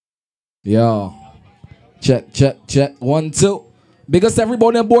Yeah. Check. 1, 2. Because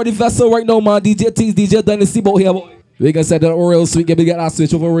everybody on board the vessel right now, man. DJ Teez, DJ Dynasty, boy here, boy. We can say that real sweet. We get that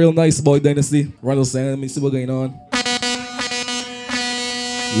switch over real nice, boy, Dynasty. Ronald saying, let me see what's going on.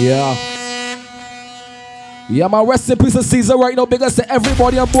 Yeah. Yeah, man, rest in peace of Ceezxl right now. Because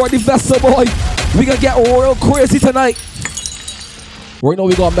everybody on board the vessel, boy. We gonna get real crazy tonight. Right now,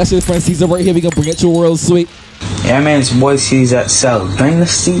 we got a message from Ceezxl right here. We gonna bring it to real sweet. Yeah, man, it's boy Ceezxl.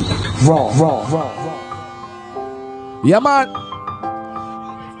 Dynasty. Raw. Yeah, man.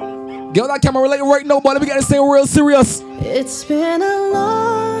 Get on that camera like right now, boy. Let me get this thing real serious. It's been a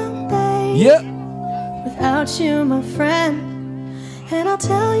long day. Yeah. Without you, my friend. And I'll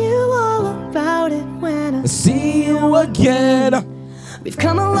tell you all about it when I see you again. We've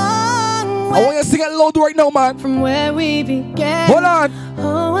come a long way. I want you to sing it loud right now, man. From where we began. Hold on.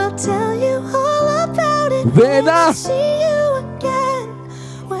 Oh, I'll tell you all about it when I see you again.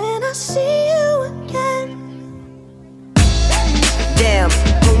 When I see you again. Damn,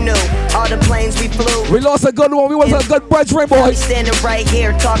 who knew? All the planes we flew. We lost a good one. We was a good brethren, boy. I'm standing right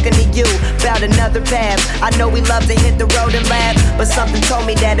here talking to you about another path. I know we love to hit the road and laugh, but something told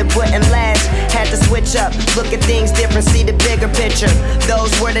me that it wouldn't last. Had to switch up, look at things different, see the bigger picture.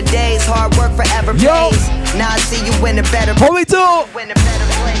 Those were the days, hard work forever pays. Now I see you in a better place. Holy two. In a better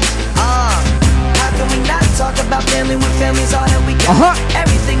place. How can we not talk about family when family's all that we got?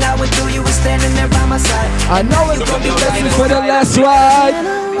 Everything I went through, you were standing there by my side. I know it's gonna be ready for the last ride.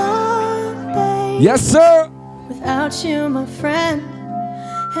 Yes, sir. Without you, my friend.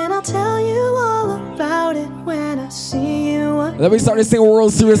 And I'll tell you all about it when I see you again. Let me start this thing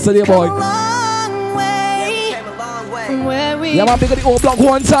real serious today, boy. From where we yeah, man, big of the old block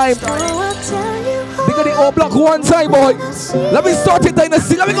one time. Big of the old block one time, boy. Let me start it,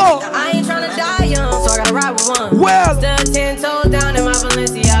 Dynasty. Let me go. I ain't tryna die young, so I gotta ride with one. Well, still 10 toes down in my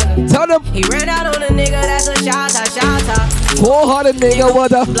Balenciaga. Tell them. He ran out on a nigga, that's a shot. 400 nigga,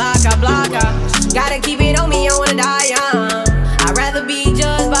 what the? Blocker. Gotta keep it on me, I wanna die young. I'd rather be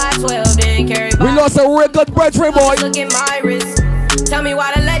judged by 12 than carry by. We lost a real good brethren, boy. Look at my wrist. Tell me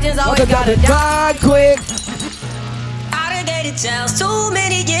why the legends always gotta die quick. Outdated tales, too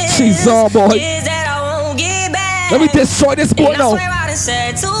many years. Ceezxl, boy. Years that I won't get back. Let me destroy this boy now. I swear I done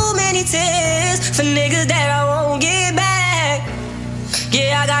shed too many tears for niggas that I won't get back.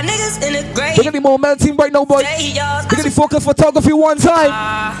 Yeah, I got niggas in the grave. Look at the momentum right now, boy. Look at the focus photography one time.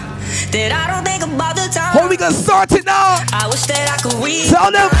 That I don't think about the time. How we gonna start it now? I wish that I could read.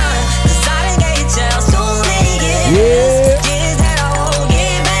 Tell them. Cause I done gave tales too many years. Years that I won't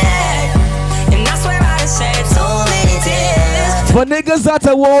get back. And I swear I done shed so many tears for niggas that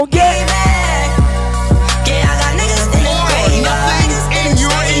I won't get back. Yeah, I got niggas in the grave. Nothing in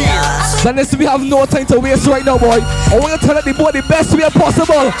your ears. Dynasty, we have no time to waste right now, boy. I want you to tell the boy the best way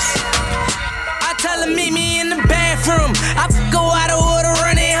possible. I tell her meet me in the bathroom. I go out of order,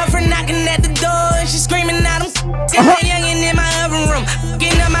 running her for knocking at the door, and she screaming out, I'm youngin' in my oven room.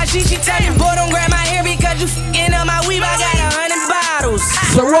 Getting up my sheet, she tell me, boy, don't grab my hair because you f***ing up my weave. I got 100 bottles.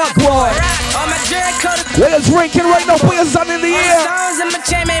 So rock, boy. On my jerk coat. We're drinking right now, put your son in the air. Songs in my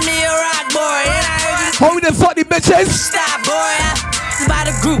chain made me a rock boy. And I heard you. How we the fuck the bitches? Stop, boy. I by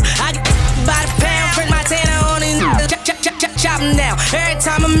the group. I get by the pound, print my tanner on his. Chop them down. Every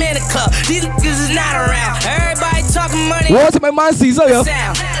time I'm in a club, these niggas is not around. Everybody talking money. What's my man Ceezxl, yo?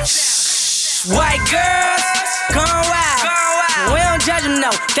 White girls, gone wild. We don't judge them,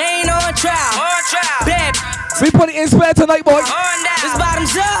 no. They ain't on trial. Bad. We put it in spare tonight, boy. It's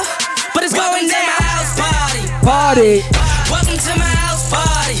bottoms up, but it's going down. My house party. Welcome to my house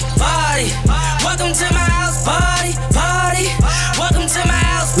party. Welcome to my house party. Welcome to my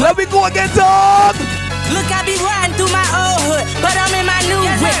house. Let me go again, dog. Look, I be riding through my old hood, but I'm in my new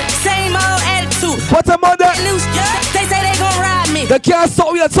whip. Same old attitude. What's up, mother? They say they gon' ride me. They can't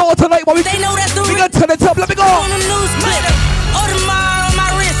stop me at all tonight, but they know that's the we gonna turn it up. Let me go. On the news clip. Audemars on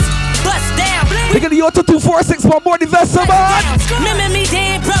my wrist. Bust down. Big of the Auto 246 for more investor, man. Remember me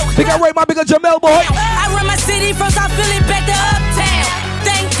dead broke. Big of Ray, my big of Jamel, boy. I run my city from South Philly back to Uptown.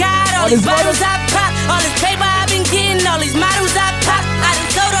 Thank God, all these bottles I pop, all this paper I've been getting, all these models I pop. I done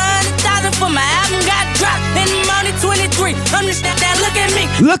sold 100,000 for my album got dropped. And I'm only 23. I'm just that look at me.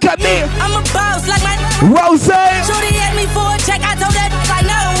 Look at me. I'm a boss like my Rose. Shorty asked me for a check. I told that I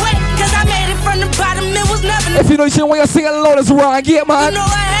know way. Cause I made it from the bottom. It was nothing. If you know you shouldn't want to sing alone, that's wrong. Yeah, man. You know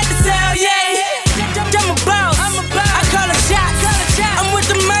I had to sell, yeah. I'm a boss. I call a shot. I'm with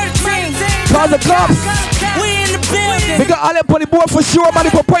the murder team. Call the cops. We in the building. We got all that on the board for sure, man.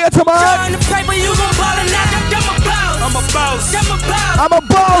 Proprietor, man. On the paper, you gon' ball or not. I'm a boss. I'm a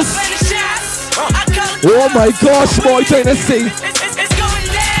boss. Oh my gosh, boy, Dynasty. It's going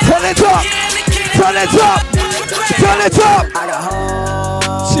down. Pull it up. Turn it up! Turn it up! I got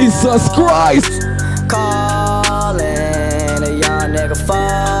hoes Jesus Christ! calling a young nigga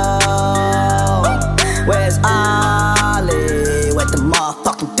phone. Where's Ollie with the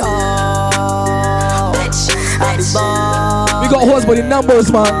motherfucking dog? I be ballin'. We got horse body numbers,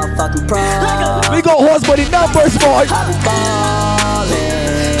 man. Motherfucking pro. We got horse body numbers, boy. I be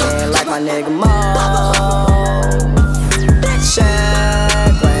ballin' like my nigga Mo.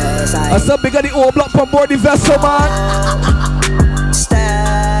 Check where's I said big of the old block from board the vessel, man.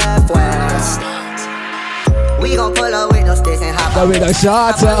 Steph West. We gon' pull up with those sticks and hop Now we the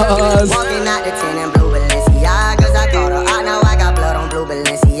shotters. Walking out the 10 and blue Balenciagas. I caught her, I know I got blood on blue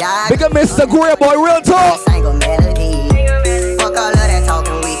Balenciagas. Big up Mr. Grey boy, real talk. Single melody. Fuck all of that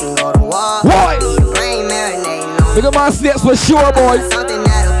talking, we can go to war. Why? Brain marinating on Big up my snakes for sure, boy. something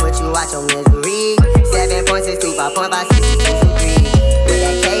that'll put you out your misery. 7.62, 5.5, 62, 3. With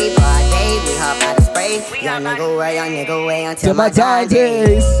that K bar day, we hop out the spray. Young nigga way until my dying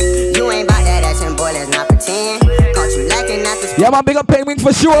days. You ain't bout that action, boy, let's not pretend. Caught you lacking at the Yeah, man, big up payment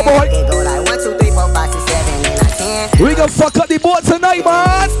for sure, boy. It go like 1, 2, 3, 4, 5, 6, 7, 8, 9, 10. We gon' fuck up the boat tonight,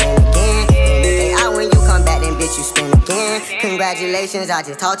 man. Spin again. And if they out when you come back, then bitch, you spin again. Congratulations, I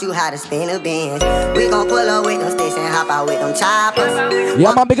just taught you how to spin a Benz. We gon' pull up with them sticks and hop out with them choppers.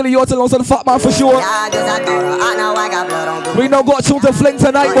 Yeah, man, big up the yacht along to the fuck man for sure. Yeah, cause I thought her, I know I got blood on blue. We don't got tune to fling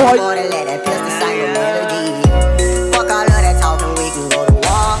tonight, boy. More than let that pistol sing a melody. Fuck all of that talking, we can go to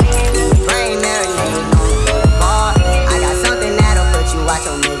war. Brain marinating on the bar. I got something that'll put you out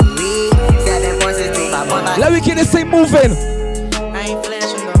your misery. 7.63, 5.5. Let me keep this thing moving. I ain't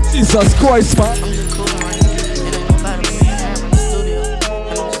flashing though. Jesus Christ, man. I'm just coolin' right now. And ain't nobody with me in the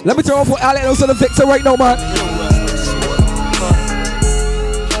studio. Let me turn off for Alex to the Victor right now, man.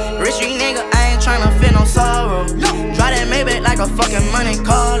 Rich street nigga, I ain't tryna feel no sorrow. Try that Maybach like a fucking Monte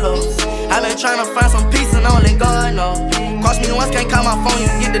Carlo. I been tryna find some peace and only God knows. Cost me once, can't call my phone, you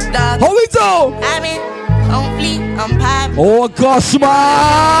can get the dog. How we do? I been on fleek, I'm poppin'. Oh gosh,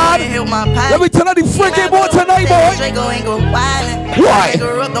 man. Let me turn on the freaking boy tonight, boy. Draco ain't go wildin'. Why?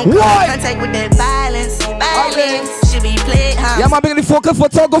 Why? Contact with that violence. Violence should be played, huh? Yeah, man, big the focus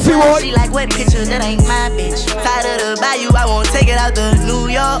photography, boy. She like wet pictures, that ain't my bitch. Tired of the bayou, I won't take it out to New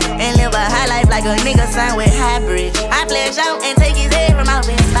York and live a high life like a nigga signed with Hybrid. I flash out and take his head from out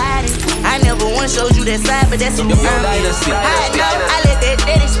inside it. I never once showed you that side, but that's who I'm Dynasty. I let that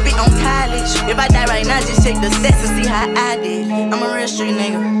daddy spit on college. If I die right now, just check the stats and see how I did. I'm a real street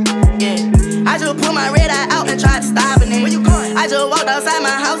nigga, yeah. I just put my red eye out and tried to stop it. Where you going? I just walked outside my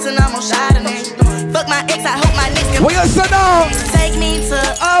house and I'm on shot in it. Fuck my ex, I hope my next can Where you sit down? take me to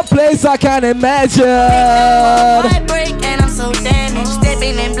A place I can't imagine. I break and I'm so damaged.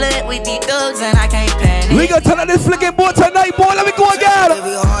 Stepping in blood with these thugs and I can't panic. We gonna turn on this flicking boy tonight, boy. Let me go again. It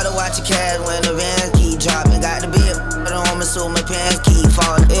be hard to watch your cash when the bands keep dropping. Got to be a home so my pants keep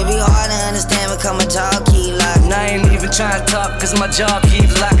falling. It be hard to understand because my jaw keep locking. I ain't even trying to talk cause my jaw keep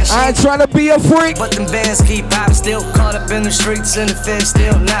locking. I ain't trying to be a freak, But them bands keep popping. Still caught up in the streets and the feds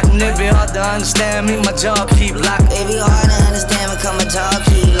still knocking. It be hard to understand me, my jaw keep locking. It be hard to understand because my jaw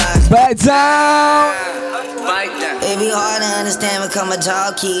keep locking. back down. Bite down, It be hard to understand because my jaw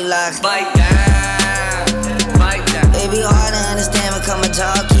keep locking. bite down, bite down. It be hard to understand because my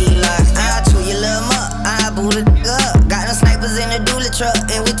jaw keep locking. I chew your little up, I boot it up. Got no snipers in the dually truck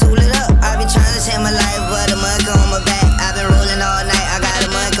and we tool it up. I been trying to change my life, but the mud on my back. I been rolling all night, I got a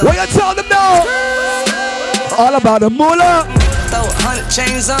mud. What you tell them now? All about the moolah. Throw 100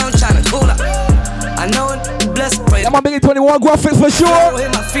 chains on, tryna cool up. I know it, blessed, pray. I'm making 21 graphics for sure.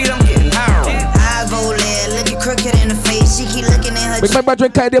 Hit my feet, I'm getting high. I vote looking crooked in the face. She keep looking at her. Make my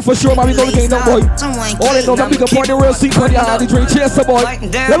drink kind there for sure, man. We know we can't no boy. All they know that we can point the real seat for the hard drink. Cheers, boy.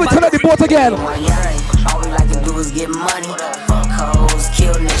 Let me turn on the boat again. All we like to do is get money. Fuck hoes,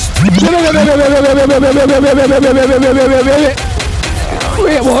 kill niggas.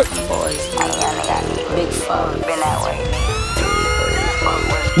 Wait, boy. Big fuck, been that way.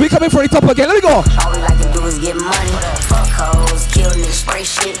 We coming for the top again. Let me go. All we like to do is get money. Fuck hoes, kill niggas, spray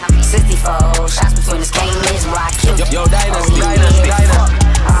shit. 64 shots between the game is where I killed. Yo, Dynasty.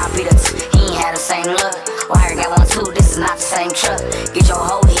 R.I.P. he ain't had the same look. Wire got one too, this is not the same truck. Get your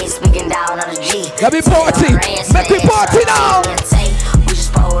whole head speaking down on the G. Let me party. Let me party now. We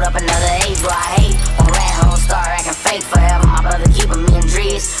just pulled up another 8, bro. I hate when rat hoes start acting fake forever. My brother keeping me in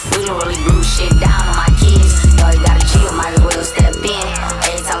dreams. We don't really do shit down on my kids. Yo, you gotta chill, might as well step in.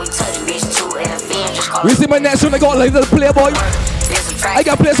 Every time we touch a bitch, 2 FM. Just call You see my next one, I got like the playboy. I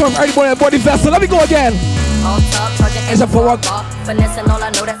got players from everybody and body vessel. Let me go again. It's a for work. Finessing all I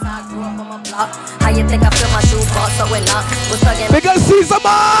know, that's how I grew up on my block. How you think I feel my shoe bought so it not was stuck in Because Ceezxl,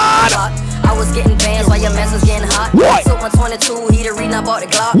 man. I was getting bent the mess was getting hot. What? Took my 22 heater, reading, I bought the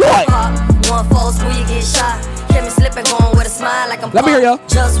Glock. What? Pop, one false move, you get shot. Kept me slipping, going with a smile like I'm Let me hear ya.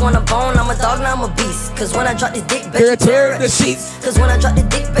 Just want a bone, I'm a dog, now I'm a beast. Cause when I drop this dick, bet Here, you tear the sheets. Cause when I drop this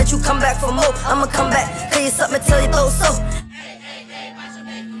dick, bet you come back for more. I'ma come back, tell you something till you throw so.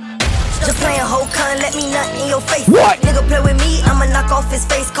 Just playing whole con, let me nut in your face. What? Nigga play with me, I'ma knock off his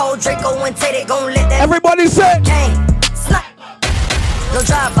face. Cold Draco and Tay, they gon' let that. Everybody say. Gang, snap. No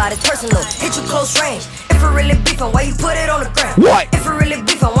drive by, it's personal. Hit you close range. If it really beefin', why you put it on the ground? What? If it really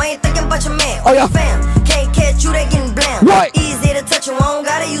beefin', why ain't thinking about your man? Oh, yeah. Fam, can't catch you, they getting bland. What? Easy to touch you, I don't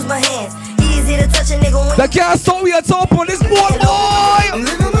gotta use my hands. Easy to touch a nigga when The can't stop me at top on this boy, I'm boy.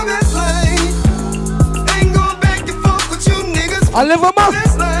 living my best life. Ain't going back and forth with you niggas. I live on my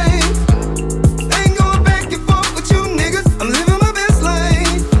Best life. Ain't going back and forth with you niggas. I'm living my best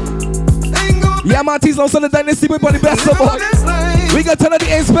life. Ain't going Yeah, man, Ceezxl on the Dynasty, we on the best of living my boy. best life. We got to the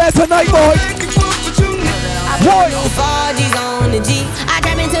expert tonight, boy. Back and forth with you niggas. Boy. 4G's on the G. I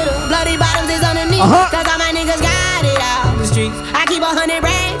trap into the bloody bottoms is on the knee. Uh-huh. Cause all my niggas got it out the streets. I keep 100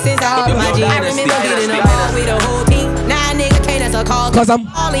 racks since all my G. I remember getting up all with the whole team. Now a nigga can't answer calls. Cause I'm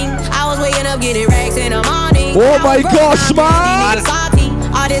calling. I was waking up getting racks in the morning. Oh my gosh, man. These niggas salty.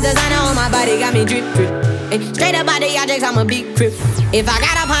 All this designer on my body got me drip drip. Hey, straight up out the objects, I'm a big crip. If I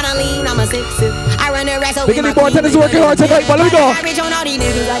got up on a lean, I'm a sip sip. I run the racks up Look with at my the bartenders queen, working hard tonight, but let me go. I rich on all these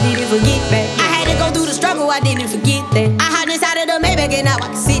niggas, I didn't forget back. I had to go through the struggle, I didn't forget that. I hopped inside of the Maybach and now I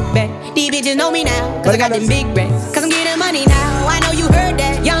can sit back. These bitches know me now, cause I got them big racks. Cause I'm getting money now, I know you heard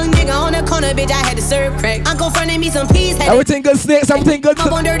that. Young nigga on the corner, bitch, I had to serve crack. Uncle fronted me some peas, had Everything good, snakes, everything good.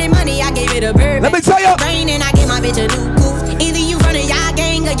 up on dirty money, I gave it a bird. Let me tell you. Rain and I gave my bitch a new coupe. Either you run a y'all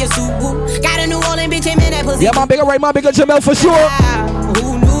gang or your suit whoop. Got a New Orleans bitch, and man, that pussy. Yeah, my bigger right, my bigger Jamel for sure.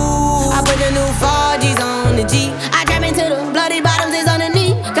 Who knew? I put the new 4G's on the G. I trap into the bloody bottoms is on the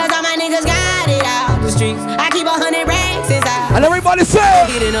knee. Cause all my niggas got it out the streets. I keep 100 racks inside. And everybody say.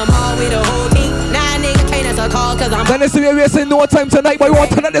 Getting them all with the whole team. Now a nigga can't answer call cause I'm Dynasty, we say no time tonight, but we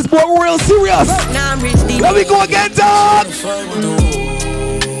want to turn this boy real serious. now I'm rich deep. Let me go again, dog.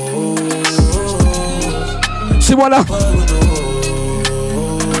 She wanna.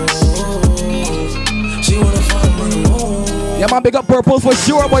 Yeah, man, big up Purple for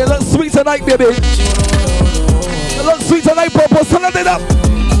sure, boy. You look sweet tonight, baby. You look sweet tonight, Purple. Turn it up.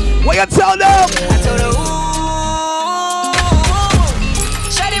 What you tell them? I told her, ooh,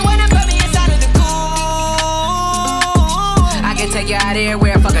 shawty wanna put me inside of the cool. I can take you out of here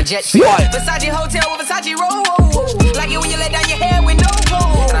where I fuck a jet ski. What? Versace hotel with Versace roll. Like it when you let down your hair with no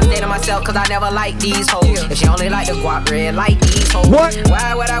clothes. And I say to myself, cause I never like these hoes. If she only like the guap red, like these hoes. What?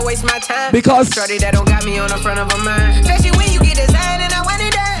 Why would I waste my time? Because Shorty that don't got me on the front of a mind. Especially when you get designed and I want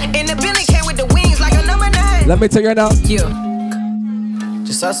it done. And the Billy came with the wings like a number 9. let me tell you now. Yeah,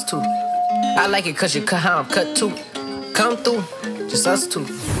 just us two. I like it cause you cut how I'm cut too. Come through, just us two.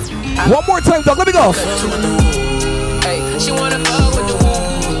 One more time, dog. Let me go. Hey, she wanna fuck with the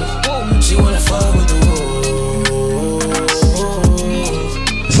woo. She wanna fuck with the woo.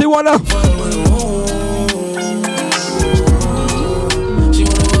 She wanna.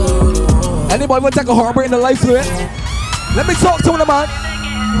 Anybody want to take a harbor in the life to it? Let me talk to him, man.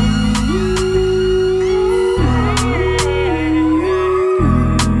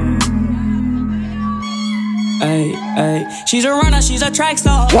 Ay, ay. She's a runner, she's a track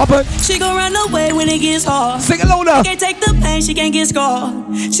star. Whopper. She gon' run away when it gets hard. Sing it louder. She can't take the pain, she can't get scarred.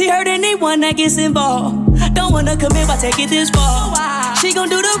 She hurt anyone that gets involved. Don't wanna commit, but take it this far. She gon'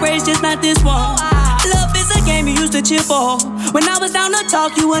 do the race, just not this one. Love is a game you used to cheer for. When I was down to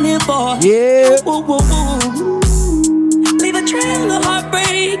talk, you weren't here for. Yeah. Woo, woo, woo. Leave a trail of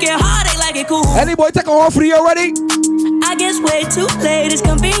heartbreak and heartache like it cool. Any boy take a hard for you already? I guess way too late, it's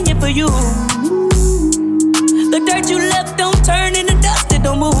convenient for you. The dirt you left don't turn into dust, it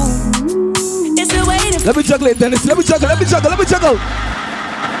don't move. It's the way to. Let me juggle it, Dennis. Let me juggle.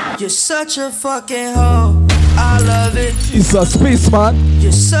 You're such a fucking hoe. I love it. Jesus, peace, man.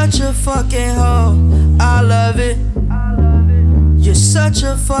 You're such a fucking hoe. I love it. You're such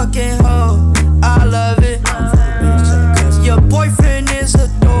a fucking hoe. I love it. Cause your boyfriend is a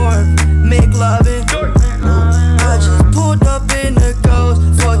dork. Make love it. I just pulled up in the ghost.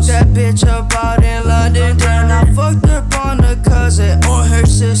 Fucked that bitch up out in London. Then I fucked up on the cousin or her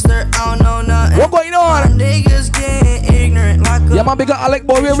sister. I don't know nothing. What going on? My niggas getting ignorant like a. Yeah, man, big up Alec,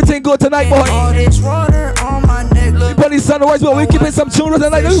 boy. Everything good tonight, boy. All this water on my neck. We put these sunrise, but we keeping some tunes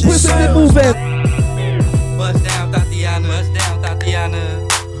tonight. Let me put some movement. Bust down, Tatiana. Bust down, Tatiana.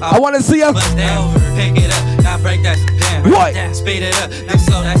 I want to see ya. Bust down, pick it up, now break that shit down. What? Down, speed it up, then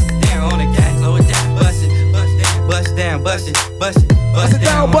slow that shit down on the gas, slow it down, bust it down, bust it, bust it, bust it, bust it, Bust it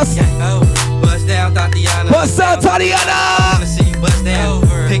down, bust it. Bust down, Tatiana. yourself, Tatiana. Wanna see you bust down.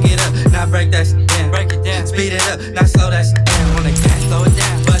 Pick it up, now break that shit down. Break it down. Speed it up, now slow that shit down. On the gas, slow it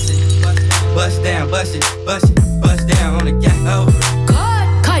down. Bust it, bust down, bust it, bust it, bust down on the gas. Over.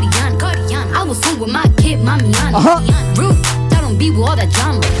 Cardian, I was home with my kid, mommy on. Rude, I don't be with all that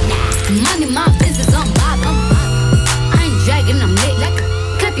drama. Money, my business, I'm bob. I ain't dragging, I'm lit like a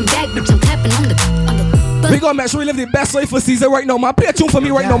clapping back, bitch. I'm clapping on the. We gonna make sure we live the best life for Ceezxl right now, man. Play a tune for me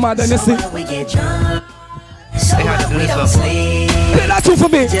right now, man. Dynasty. We get drunk, so we don't sleep. Play that tune for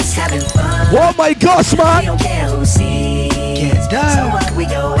me. Just having fun. Oh my gosh, man. We don't care who sees. So what we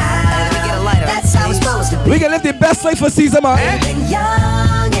go out, we get a lighter. That's how it's supposed to be. We can live the best life for Ceezxl, man. Living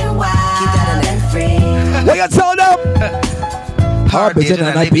young and wild, keep that and free. What you tell them? Hard bitch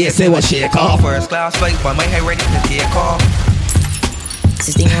and I be say what shit call. First class flight, but my head ready to take off.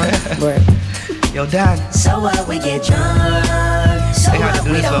 16 Yo, Dan. So what we get drunk, so what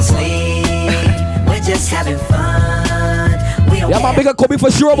we don't sleep. We're just having fun. We don't Yeah, man, big up Kobe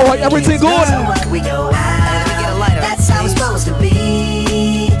for sure, boy. Everything good. So what we go out, we get a lighter. That's how it's supposed to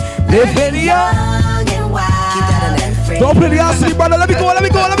be. Living young and wild, keep that and free. Don't play the ass, brother. Let me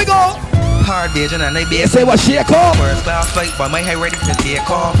go. Hard bitch and I be say what shit call. First class flight, but my head ready to take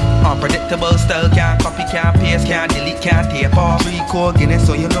off. Unpredictable style, can't copy, can't paste, can't delete, can't tape off. 3 core Guinness,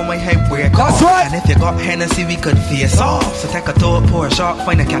 so you know my head break off. That's right. And if you got Hennessy, we could face off. So take a tour, pour a shot,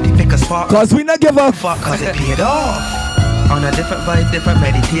 find a catty, pick a spot. Cause we not give a fuck, cause it paid off. On a different vibe, different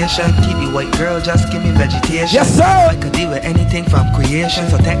meditation. Keep you white girl, just give me vegetation. Yes, sir. I could deal with anything from creation.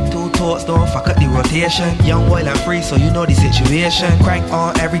 So take 2 thoughts, don't fuck up the rotation. Young, wild and free, so you know the situation. Crank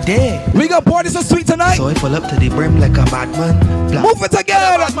on every day. We got parties so sweet tonight. So I pull up to the brim like a madman. Move it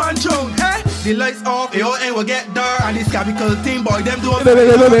again. Batman tune, hey? The lights off, AON will get dark. And this capital team boy, them do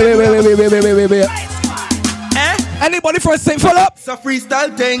Wait. Anybody for a sing full up? It's a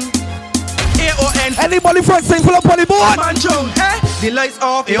freestyle thing. AON. Anybody for a sing full up on the board? Man tune, hey? The lights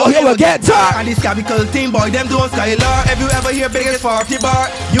off, AON will get dark. And this capital team boy, them doing Skylar. Have you ever hear biggest 40 bar?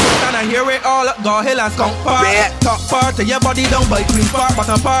 You stand and hear it all up, go hill and skunk part. Top part to your body down by Queen Park,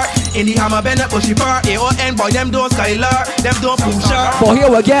 bottom part. In the hammer bend up bushy part. AON boy, them doing Skylar, them doing Pusha. For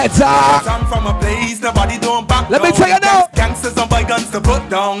here we get dark. I'm from a place, nobody don't back. Let me tell you now. Gangsters don't buy guns to put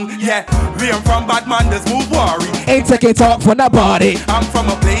down. Yeah, we are from Batman, there's move worry. Ain't taking talk for nobody. I'm from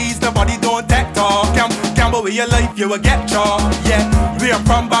a place, nobody don't take talk. Gamble with your life, you will get chalk. Yeah, we are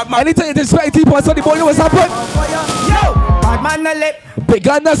from Batman. Anything you disrespect people on the boy, you was happen. Yo, Batman the lip. Big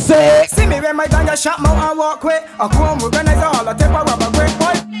on the sick. See me when my ganja shot mouth and walk way. I come organize all the temper of a great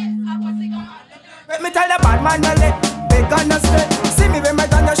boy. Let me tell the Batman the lip. Big on the stick. See me when my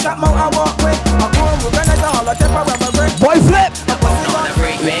ganja shot mouth and walk way. I come organize all the temper of a great boy. Flip.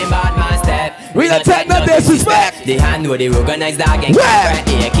 When Batman step, we don't take no disrespect. The hand with the organized dog and get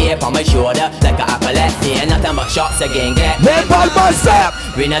AK on my shoulder like a apple lefty and nothing but shots again get. When Batman step,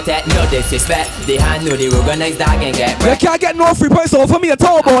 we not take no disrespect. The hand with the organized dog and get. You can't get no free price over me at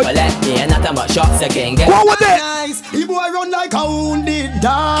all, boy. Apple lefty and nothing but shots again get. What with it? Nice. He boy run like a wounded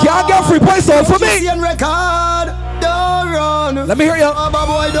dog. Can't get free price over me. Record. Don't run. Let me hear you.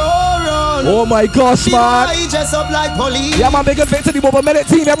 Boy, don't run. Oh my gosh, man. He dress up like police. Yeah, man, big event to the Mobile Medic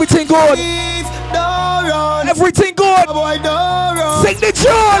team. Everything good. Don't run. Everything good. Boy, don't run. Sing the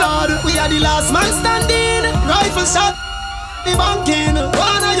tune. We are the last man standing. Rifle shot. The banking.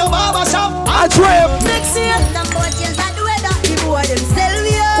 One of your barber shop. I trip. Next year, them boys change that the weather. The boy them sell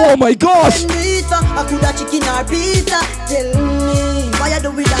we out. Oh my gosh. I could have chicken or pizza. Tell me why you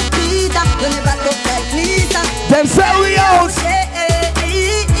do with that pizza? You never look like Lisa. Them sell we out.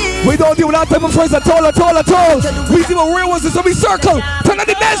 We don't deal with that type of friends at all. We see what real ones is, so we circle. Turn on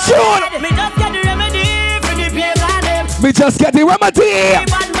the dance tune. Me just get the remedy for the pain of them. Me just get the remedy.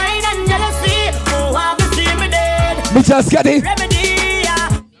 Bad mind and jealousy. Oh, have you seen me dead? Me just get the remedy.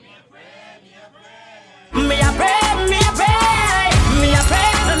 Me a pray. Me just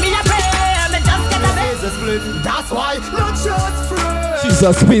get a bit. That's why not just friends.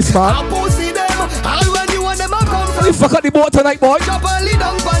 Jesus, peace, man. I pussy them. All when you want them, I come from. You fuck up the boat tonight, boy.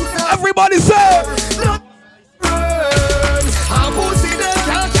 Everybody say. Not friends. I pussy them.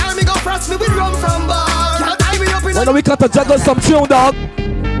 Can't carry me go frost me with rum from bar. Can't tie me up in. Well, we got to juggle some tune, dog.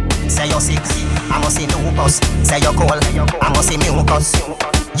 Say you're sick, I must see lupus. Say you're cold, I must see mucus.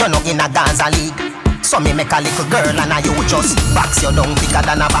 You're not in a Gaza league. So me make a little girl and you just box your down quicker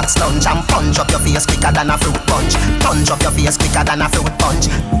than a box lunch and punch up your face quicker than a fruit punch. Punch up your face quicker than a fruit punch.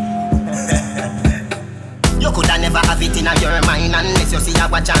 You coulda never have it in your mind unless you see a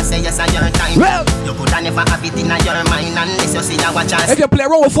watch and say yes at your time. Well, you coulda never have it in your mind unless you see a watch and say. If you play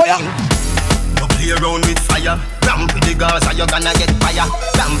around with fire, you play around with fire. Ramp with the Gaza, you gonna get fire.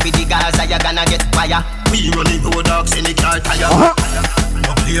 Ramp with the Gaza, you gonna get fire. We run the road dogs in the car tire.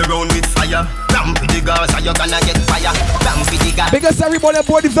 No play around with fire. Ramp with the girls and you gonna get fire. Ramp with the guys. Because everybody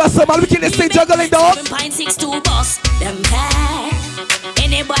aboard the vessel, man. We can stay juggling, dog. 7.62 boss, them bad.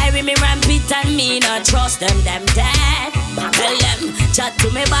 Any boy with me ramp it and me not trust them dead. Tell them, chat to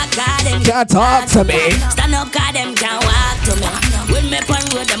me back, God, them can't talk to me. Stand up, God, them can't walk to me. When me pon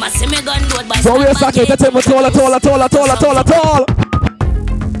road, them a see me gun road by for real, Sachi, that's him, tall.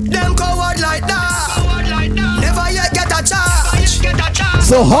 Them coward like that. Never yet get a charge.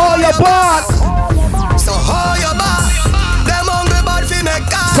 So hold your back. So hold your back. Them hungry bad fi make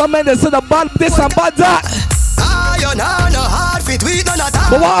car. Some men they say the bad this and bad that. You know no hard fit we none of that.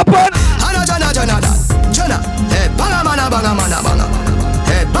 But what happened? Jona. Hey, banga mana.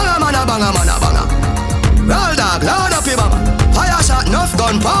 Hey, banga mana. Roll dog, load up your mama. Fire shot, enough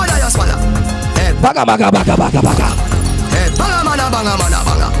gun, powder your swallow. Hey, baga. Hey, banga.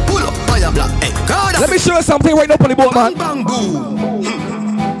 Pull up, fire black. Hey, crowd up. Let me show you something right now on the boat, man. Bang, boom.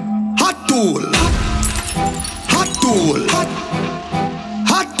 Hot tool.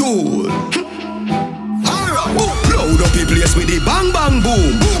 Load up the place with the bang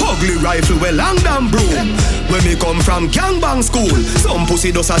boom. Ugly rifle with long damn broom. When me come from gangbang school, some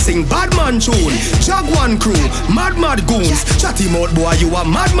pussy does a sing bad man tune. Jaguan crew, mad goons. Chatty mouth boy, you a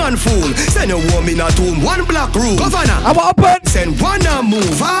madman fool. Send a woman in a tomb, one black room. Governor, I'm open. Send one a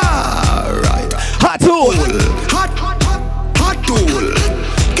move. Alright. Hot tool. Hot tool.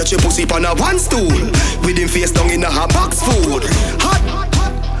 Get your pussy on a one stool. With him face down in a hot box food.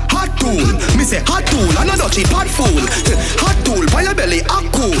 Hot tool, me say hot tool, another cheap hot fool. Hot tool, by your belly,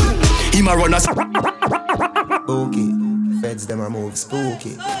 act cool. He ma run a spooky, feds them a move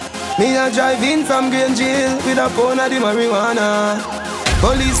spooky. Me a drive in from Green Jail with a pound of the marijuana.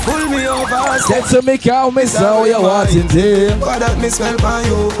 Police pull me over. Said to me, cow, me so you want in jail. What that me smell by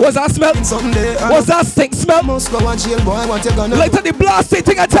you? What's that smell? Someday what's that stink smell? Must go and jail, boy, what you gonna like to the blasting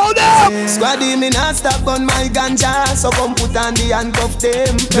thing I tell them. Squaddy, me not stop on my ganja. So come put on the handcuff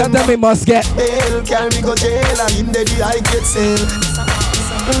them. That me must get bail, carry me go jail. And in the I get sale.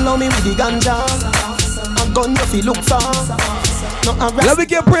 Allow me with the ganja. A gun you feel look for. Let me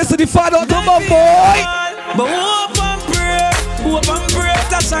get praise to the Father, come on, boy. But hope and pray,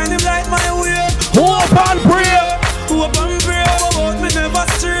 that shine him light my way. Hope and pray, about me never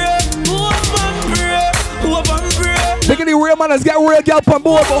stray. Hope and pray. Think of the real man has got real girl on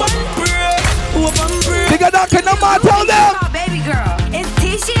board. Hope and pray. Think of that kind of man, tell them. Baby girl, is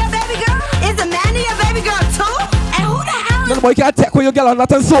Tisha a baby girl? Is Amanda a baby girl too? And who the hell is no boy can't take with your girl on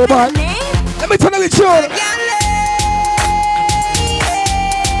nothing so man. Let me tell you the truth.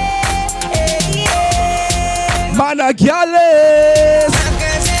 Man a gallus.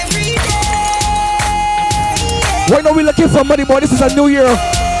 Right now we looking for money, boy. This is a new year.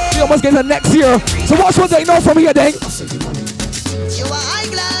 We almost get to next year. So watch what they know from here, then. You are high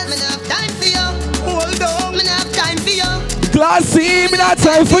glass, me not have time for you. Hold on, me not have time for you. Glassy, me not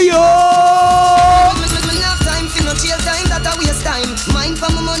time for you. Me not have time for no chill time, that a waste time. Mine for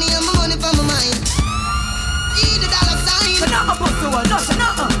my money and my money for my mind. Eat the dollar sign. But not a pussy one, nothing.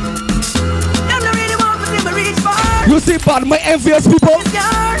 Them not really want to see me reach far. You see bad, my envious people.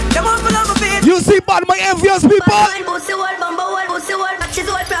 You see bad, my envious people.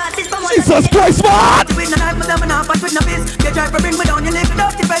 Jesus Christ, man.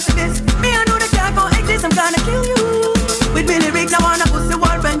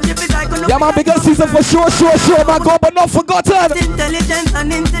 Yeah, man, because season for sure, man, go, but not forgotten. Intelligence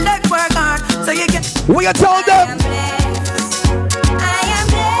and intellect work hard, so you get. What you tell them?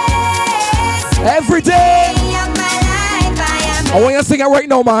 Every day. I want you to sing it right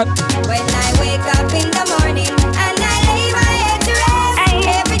now, man. When I wake up in the morning and I lay my head to rest,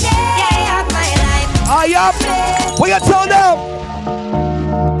 every day of my life I am. What you tell them?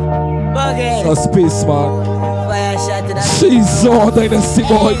 Okay. No space, man. Fire shot to that. Ceezxl, Dynasty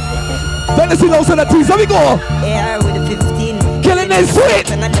boy. Dynasty knows how that is. Let me go. AR with the 15. Killing it sweet.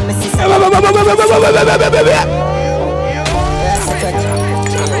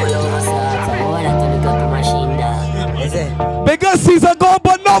 Because Ceezxl gone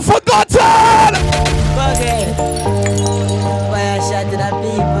but not forgotten. Okay. Fire shot to that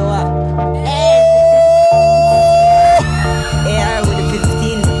people. AR with the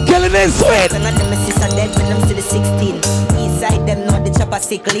 15. Killing it sweet. And them sister dead when them see the 16. Eastside them know the chopper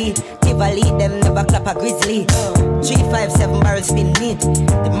sickly. Tivoli them never clap a grizzly. 357 barrel spin neat.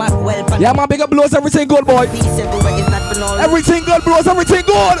 The Mac well. Yeah, man, bigger blows, everything good, boy. Everything good, blows, everything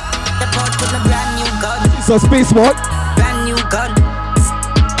good. The pot with a brand new gun. So space, what? Brand new gun.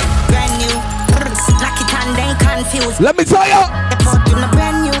 Brand new. Knock it and then confused. Let me tell ya. The pot with a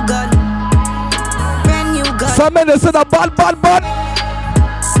brand new gun. Brand Benders to the bad.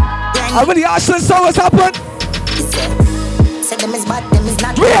 How many Ashland songs happen? Say them is bad, them is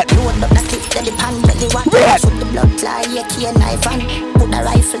not Red. Load up the clip, then the pan, belly one. Red. Shoot the blood fly, AK knife and put the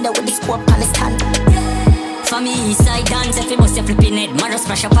rifle there with the scope on the stand. For me, side dance, if you bust your flipping head, Maro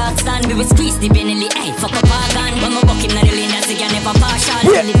smash a park stand. We will squeeze the Benelli, hey, fuck up our gun. When we walk him na the lane, that's again never partial.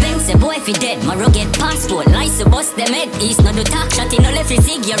 Tell the bank, say boy, if he dead, Maro get passport. Lice, bust them head, east, not the talk, shot in, no left, he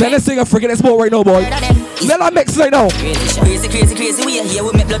zig, you're Tell this thing I forget this ball right now, boy. Let I mix right now. Crazy, we are here,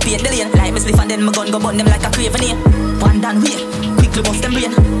 we make blood paint the lane. Like me spliff and then my gun go burn them like a craven here. One down way, quickly bust them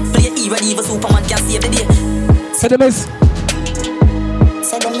brain. Play E ready, even Superman can save the day. Say them is.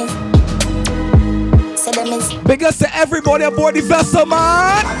 Big ups to everybody aboard the vessel,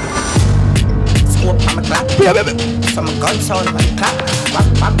 man. Scope on my clap. Some gun sound on my clap.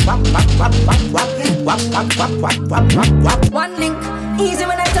 One link, easy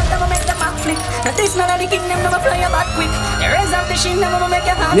when I talk, I'ma make the back flip. Now this none of the kingdom, I'ma fly you back quick. The rest of the shit, I'ma make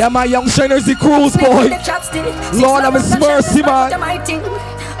your heart. Yeah, my young shiners, the cruise, boy. Lord, I'm his mercy, man.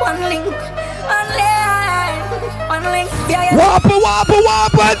 One link, one link. Whopper.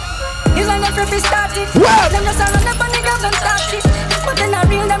 It's like never be started. Well. Them just all on the bunny girls and start it. But they're not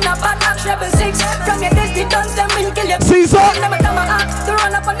real, them not bad, not treble six. From your destiny, done them will kill you. Ceezxl. Never come my axe to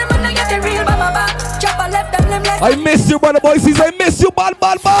run up on them and I get the real by my back. Chop a left them limbless. I miss you, brother boy. Ceezxl, I miss you, bad.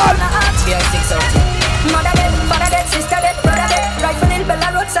 Mother dead, father dead, sister dead, brother dead. Rifle in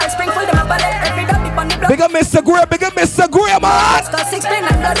Bella roadside, Springfield, them a ballet. Every dog dip on the block. Big up Mr. Gray, man. Got 6 pin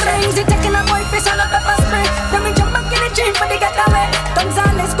and blood rings. He taking a boy face on a pepper spray. Then we jump back in the gym for the getaway. Thumbs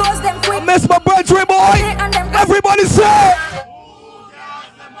on, let's go, them quick. Miss my brethren, boy. Everybody say.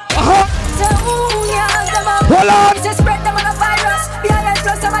 Hold on. Spread them on a virus.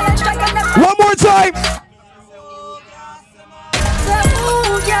 One more time.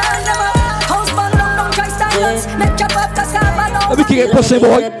 Let me keep pushing,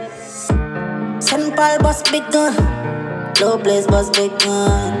 boy. St. Paul bust big gun. Low place bust big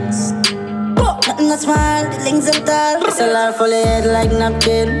guns. Nothing not small, the links and tall. SLR full head like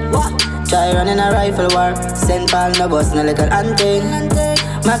napkin. Try running a rifle war. St. Paul no bust no little hunting.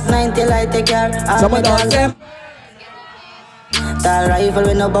 Mac 90 light take care. Some of them. Tall rifle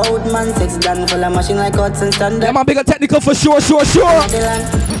with no boat man. 6 gun full of machine like cuts and standard. Yeah, man, bigger technical for sure.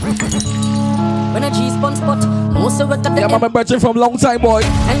 When a G-spun spot, most of it yeah, man, my brethren from long time, boy.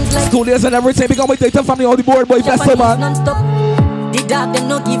 School days and everything. Become my data family on the board, boy. Vessel, man. Non-stop. The dog, them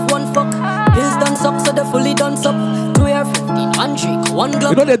no give one fuck. Pills done suck, so they fully done suck. 2 air 15, 1 trick, 1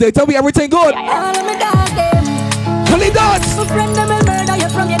 glove. You know that they tell me everything good. All of me dog, them fully done. My friend, them will murder you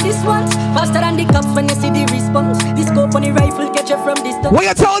from your distance. Faster than the cops when you see the response. The scope on the rifle catch you from distance. What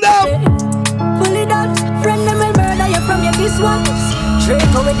you tell them? Fully done. Friend, them will murder you from your distance.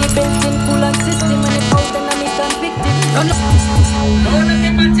 Draco with the built-in coolant system. And the out and I'm a victim. Run up.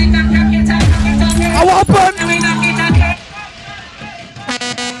 I want fun.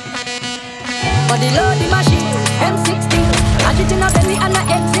 Body load the machine, M16. I get in a belly and a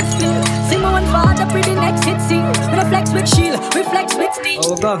exit clear. Simone father pretty next hit scene. Reflex with shield, reflex with steel.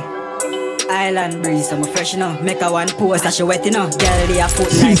 Oh God. Island breeze, I'm a fresh now. Make a one pose that she wet enough. Girl, they are foot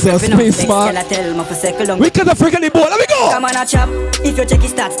like Jesus, please, man. I tell me for second long. We could have freaking the ball, let me go. Come on a chop, if you check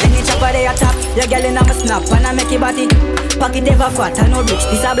his stats, then you chop a day a top. Your girl in a snap, and I make it body. Pocket ever fat, I know bitch.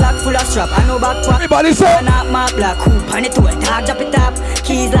 This a black full of strap, I know back pack. Everybody say. And up my black hoop, on the tool, tag drop it up.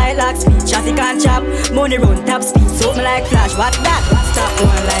 Keys like lock speed, traffic and chop. Money run top speed, so me like flash, what that? Stop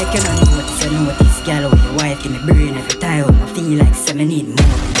one like you know what this, you know what this girl with your wife give me brain every time. I feel like 7 need more.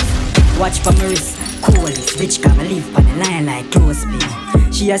 Watch for my wrist, cool this bitch come live on the line like close me.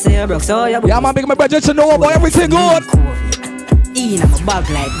 She a say you broke, so you. Yeah, man, big my brother to know about everything good. In a bag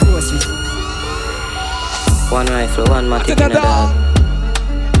like groceries. One rifle, one matic in a dog.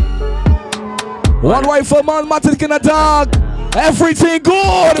 One rifle, man, matic in a dog. Everything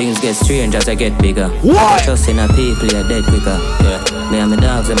good. Things get strange as I get bigger. What? Just in a people, you're dead quicker. Yeah. Me and my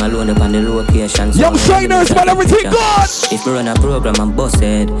dogs, I'm alone up on the location. So young shiners, man, everything good. If me run a program, I'm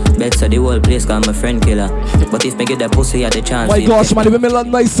busted. Bet so the whole place call my friend killer. But if me get that pussy, had the chance. My gosh, man, the women look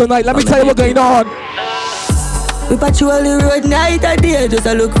nice tonight. Let me tell you what's going on. We patrol the road night and day. Just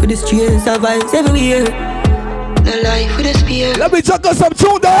a look for the streets of vibes everywhere. No life with a spear. Let me check out some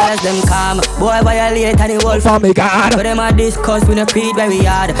tune, dog. As them come, boy violate and the wolf. Oh my God. But them a discuss when they feed very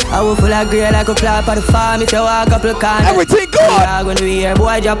hard. I will full of grey like a clap at the farm. If you walk up the can. Everything good. I'm gonna be here,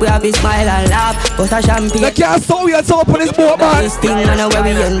 boy drop, we have to smile and laugh. Bust a champagne. They can't stop you and up on this boat, man. This thing, I know where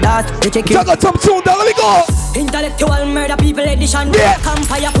we end that. Check out some tune, dog. Let me go. Intellectual murder people edition.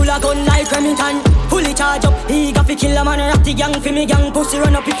 Campfire full of gun like Remington. Fully charge up, he got fi kill a man. Ratty gang fi me gang, pussy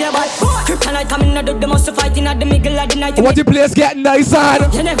run up if you bad. Kryptonite coming out, the most fighting at the middle of the night. What the place getting nice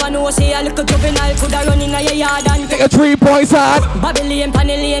on? You never know, say a little juvenile coulda run in your yard and take a 3 points on. Babylon,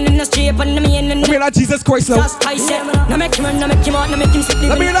 Panellian in the street and the main. Let me hear that Jesus Christ now. No make him run, no make him out, no make him sick.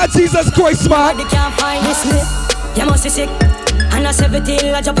 Let me hear that Jesus Christ, man. They can't find this me. You must be sick. And I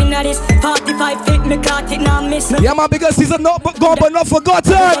 17, I jump in at this 45 feet, me caught it, now miss me. Yeah, man, because he's not gone but not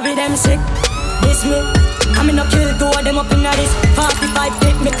forgotten. Be them sick, this me. I'm in a kill, two of them up in at this 45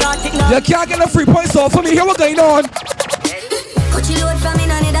 feet, me caught it, now. You can't get no 3 points off for me, here what's going on. Coachy load from in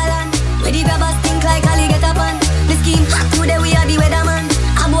a Netherlands. Where the grabbers think like Ali get up on. The scheme hot today, we are the weatherman.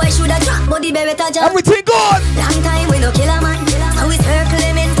 A boy shoulda drop, but the baby touch up. Everything good. Long time we no kill a man. So we circle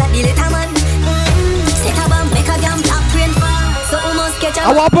them in like the little man. Set a bomb, make a damn black rain fall. So we must catch a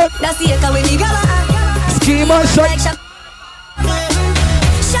man. That's the echo when the grabber. Scheme and shot.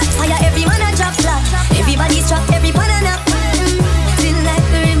 Shot fire, every man a drop flat. Everybody's trapped, every pan a nap. Still like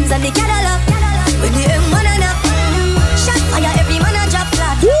the rims and the Cadillac. When the M1 a nap. Shot fire, every man a drop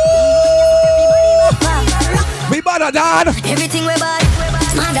flat. We better than everything we bad,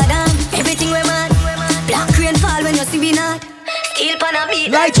 smarter than everything we mad. Black rain fall when you see we not. Steel pan a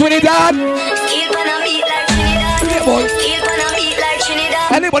beat like Trinidad. Steel pan a beat like Trinidad. Steel pan a beat like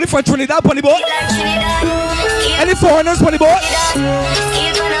Trinidad. Anybody from Trinidad, funny boy? Like Trinidad. Any foreigners, funny boy?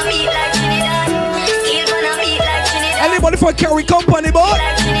 Steel pan a beat like Trinidad. Steel pan a beat like Trinidad. Anybody from Kerry Company, boy?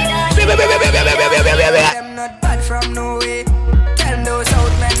 Like Trinidad. Them not bad from no way. Tell those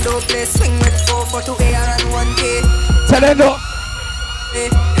out men don't play swing with 4 for 2 AR and 1K. Tell them no.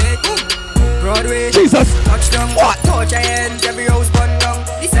 Broadway. Jesus. Touchdown. What? Touch your hands, every house burn down.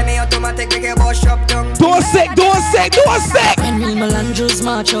 The semi-automatic make a boss shop down. Don't sick. When real Melandros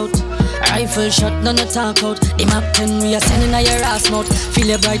march out, rifle shot, none of talk out. The map 10, we are sending out your ass mouth. Feel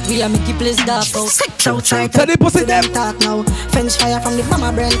your bright, we are make the place dark out. Sex outside, tell the pussy them talk now. French fire from the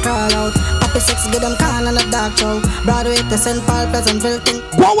bomber brain crawl out. Happy sex, get them can on the dark show. Broadway to St. Paul, Pleasantville thing.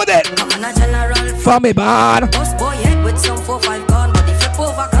 Go with it. Come on a general. For me, man. Boss boy head with some 4-5 gun, but the flip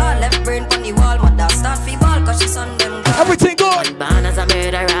over car, left brain on the wall. Mother start free ball, cause she's on them. Everything good. Born as a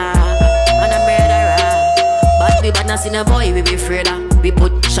murderer, and a murderer. But we bad not seen a boy, we be afraid of. We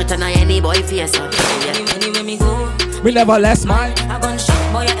put shot on any boy face on. Anywhere me go, we never less, man. I gun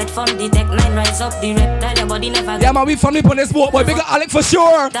shot boy, your head from the tech 9 rise up the reptile, your body never. Yeah, man, we family on this boat, boy. Bigger Alec for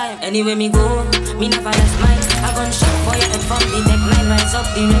sure. Anywhere me go, me never less mine. I gun shot boy, your head from the tech 9 rise up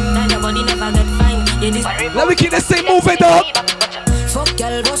the reptile, your body never get fine. Yeah, this. Let me keep the same moving up. Fuck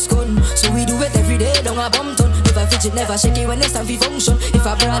girl, boss gun, so we do it every day. Don't a bum ton. If I fidget, never shake it when it's time for function. If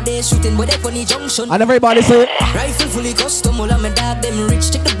I broad day shooting, but they funny junction. And everybody say rifle fully custom, all of my dog them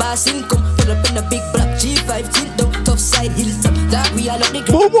rich. Check the boss income. Pull up in a big black G5 tint down, tough side hilltop. That we all up the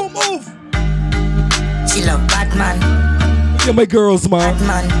ground. Move. She love Batman. Yeah, my girls, man.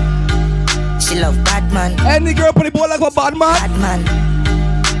 Batman. She love Batman. Any girl on the board like a bad man. Batman.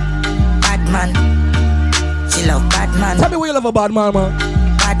 She love Batman. Tell me why you love a bad man, man.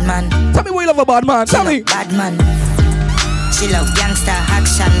 Batman. Tell me why you love a bad man. Tell me. Batman. She love gangster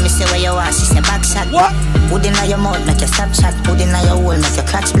action. Me say where you are, she say back shot. What? Put in your mouth, make your stop shot. Put in your hole, make your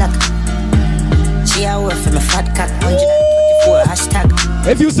clutch black. She a work for me fat cock. 124 hashtag.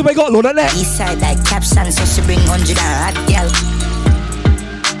 If you see me got load on that. East side like caption, so she bring 100 and hot girl.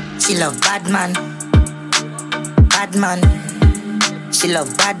 She love Batman. Batman. She love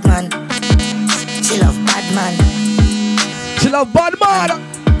Batman. She love Batman. She love Batman.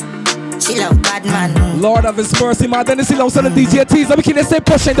 She love Batman. Lord of His mercy, man. Then see loud on the DJ T's. Let me keep the same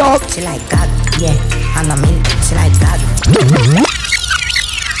pushing, dog. She like God, yeah. And I'm in. She like God.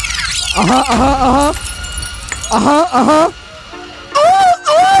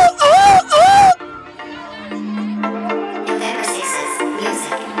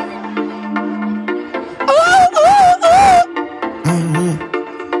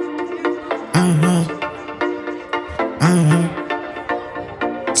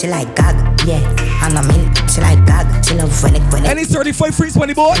 She like gag, yeah, and I'm in. She like gag, she love when it. Any 35 freaks,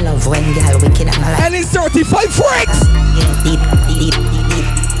 money boy? She love when girl wicked and I like. Any 35 freaks? Yeah, deep.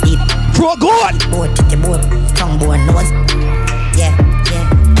 Throw God. Boat, tongue bone, nose. Yeah.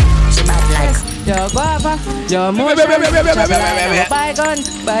 She bad like. Yo, guava, yo, motion, buy gun,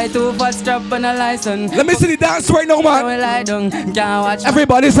 buy 2 for strap and a license. Let me see the dance right now, man.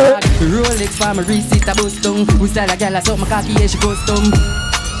 Everybody say Rolex for my receipt, a boost down. Who said a girl, I saw my cocky, yeah, she goes down.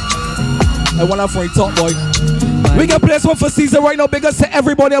 I want her for a top boy. man. We can play this one for Ceezxl right now because to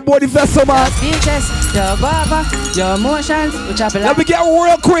everybody aboard the vessel, man. Your speeches, your guava, your emotions, we chop it Let me get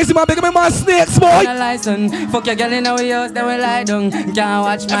real crazy, man. Big up my snakes, boy. Fuck your girl in our house, then we lie down. Can't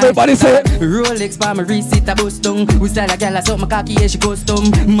watch my everybody say Rolex by my receipt, a bust down. We style a girl, I suck my cocky, yeah, she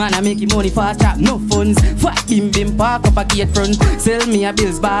custom. Man, I make you money fast, trap, no funds. Fuck bim bim, park up a gate front. Sell me a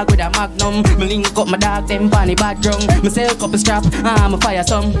bills bag with a magnum. Me link up my dog, them funny background. Me sell couple strap, I'm a fire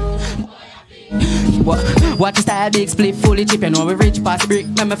some. Watch the style, big split, fully chip. You know we rich past the brick.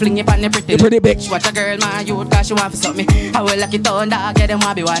 Let me fling it on the pretty bitch. Watch a girl, man, you cause she want to suck me. I will lock it down, dog, get them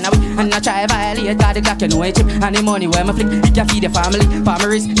want be one away. And I try violate, got the Glock, you know I chip. And the money where me flick, it can feed the family.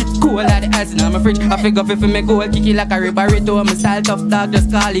 Farmers, it's cool like the ice in my fridge. I figure if me go, kick it like a ribberito. My style tough dog, just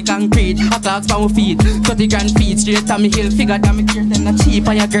call it concrete. A clocks for my feet, 30 grand feet. Straight to me hill, figure that me clear them not cheap.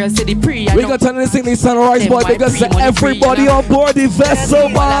 And your girl say the pre. We got to sing this sunrise, boy, because everybody on board the vessel,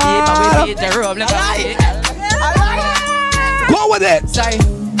 man. Go with it. Sorry.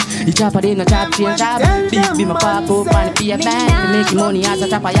 You chop a day, no chop, chill chop. Big be my park up and be a fan. Make money as a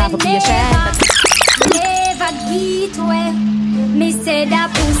chop, I have a patient. Never get away. Me say that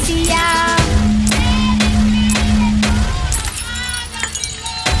pussy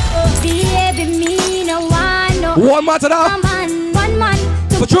baby, me no one no. One man to that. One man.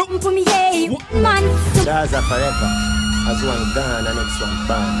 For true. For me, yeah. One man. That's a forever. As one gone and next one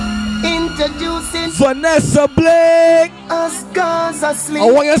bad. Introducing Vanessa Blake. Us girls asleep. I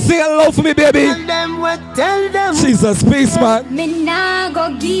want you to say hello for me, baby. Tell them. Jesus, peace, man. Me nah go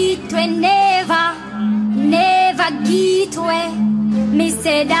get way, never get way. Me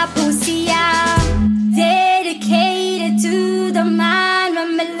say that pussy dedicated to the man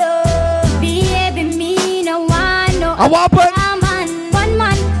when me love. Baby, me no one no. I want it. One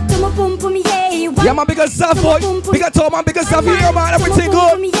man to my pum pum, yeah. Yeah, man, bigger stuff, boy. Bigger toe, man, bigger stuff here, man. Everything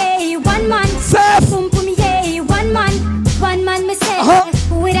good. One man, Seth. Pum pum, yeah. One man, me say.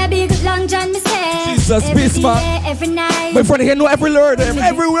 With a big long john, me say. Jesus, peace, man. Every night. My friend here know every word,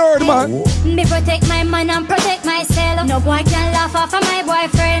 man. Me protect my man and protect myself. No boy can laugh off of my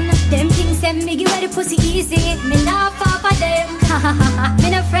boyfriend. Them things send me give the pussy easy. Me laugh off of them. Me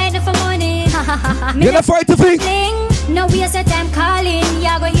not afraid of money. You're not afraid to think. No waste of time calling.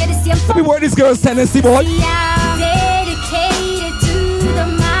 Yeah, go hear the same. Let me word this girl's tendency, boy. Yeah, dedicated to the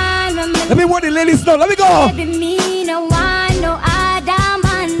man. Let me word the ladies know. Let me go. Baby, me no one, no other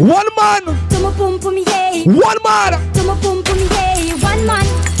man. One man. To my pum pum, yeah. One man. To my pum pum, yeah. One man.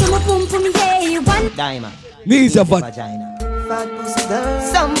 To my pum pum, yeah. One. Diamond. Needs your vagina.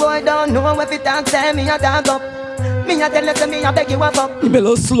 Some boy don't know if it talk, say me a dog up. Me a tell you, say me a beg you a fuck. You be a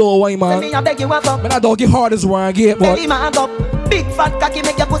little slow, why, man? Me a beg you a fuck. Man, I don't get hard as one get, boy. Baby, man up. Big fat cocky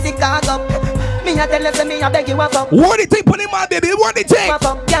make your pussy cock up. Me a tell you, say me a beg you a fuck. What do you think, put in my baby? What do you think?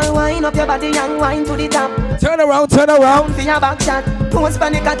 Girl, wind up your body and wind to the top. Turn around, turn around. For your back shot. Post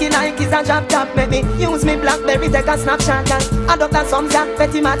pan the cocky like it's a drop top. Baby, use me Blackberry, take a snapshot. I don't have some jack,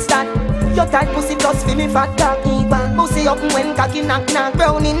 petty match that. Your tight pussy plus for me fat cock. Pussy up when cocky knock knock.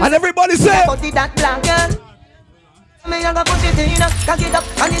 Browning. And everybody say. Body that black girl. Me a go push it in, cock it up,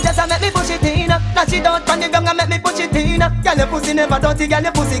 and it just a make me push it in. Dash it out from the ground and make me push it in. Girl, your pussy never dirty, girl,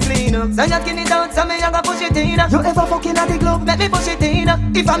 your pussy clean. So you skin it out, so me a go push it in. You ever fucking at the club, make me push it in.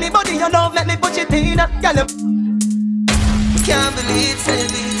 If I'm me body you love, make me push it in. Girl, you can't believe, say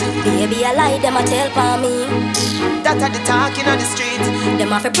it. Baby, I lie, them a tell for me. That are the talking on the street. Them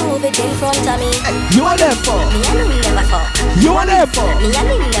have to prove it in front of me. You want them for? Me and him never fuck. You want them for? Me and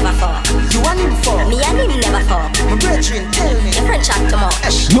him never fuck. You want him for? Me and him never fuck. My brethren, tell me. Your friend chat too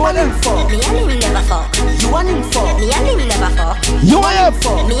much. You want them for? Me and him never fuck. You want him for? Me and him never fuck. You want them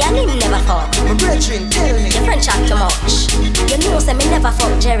for? Me and him never fuck. My brethren, tell me. Your friend chat too much. You know say me never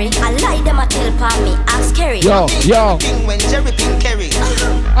fuck Jerry. I lie them a tell pa me. Ask Kerry. Yo. When Jerry Pink Kerry.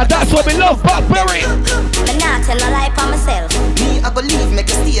 And that's what we love, Blackberry. Me not tell no lie pa myself. Me I believe make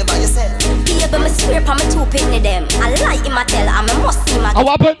you stay by yourself. Baby, me swear pa me two penny them. I lie him a tell and me must see him again.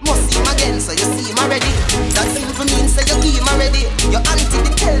 What happened? Must see him again, so you see him already. That simple means say you keep him already. Your auntie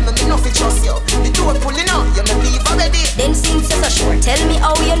they tell me nothing trust you. The door pulling out, you me leave already. Then since you're so sure, tell me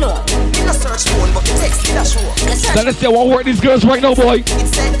how you know. Me no search phone, but the text me that show. Let's say I won't work these girls right now, boy.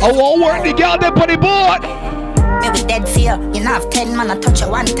 I won't work the girl them on the board. Me be dead fear. You know have 10 man I touch you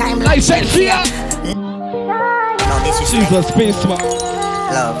one time like fear. No disrespect. Jesus, peace, man.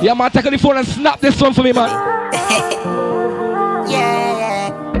 Love. Yeah, man, take the phone and snap this one for me, man. Yeah.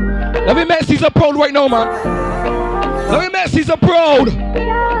 Let me make Ceezxl proud right now, man. Let me make Ceezxl proud.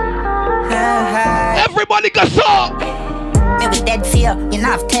 Everybody go so. Me be dead fear. You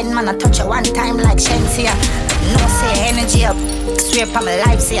know have 10 man I touch you one time like Shensia. No say energy up. Swear pa my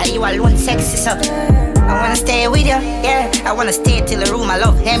life say you alone sexy so. I wanna stay with you, yeah. I wanna stay till the room I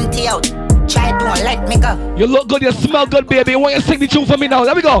love empty out. Try don't let me go. You look good, you smell good, baby. Why you sing the tune for me now?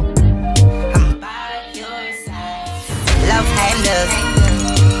 Let me go. Love handles.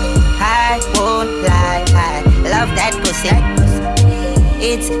 I won't lie. I love that pussy.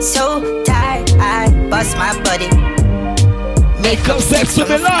 It's so tight. I bust my body. Make up sex with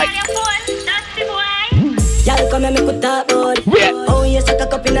me like. Y'all come and make a talk about it. Oh, you suck a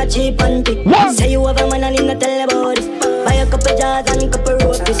cup in a cheap panty. Say you have a man and in a tell about it. Buy a couple jars and a couple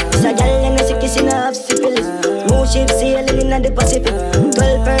roaches. It's a gal and a sick kissing half syphilis. Move ship sailing in the Pacific.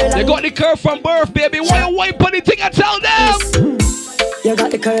 12 pearl. They got the curve from birth, baby. Why you wipe on the thing and tell them? You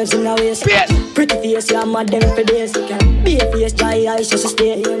got the curves in the waist. Pretty face, you're mad them for days. Be a face, dry eyes, just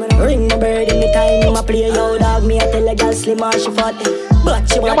stay. Ring my bird in the time, in my play. Yo, dog, me, I tell a girl slim or she fat. But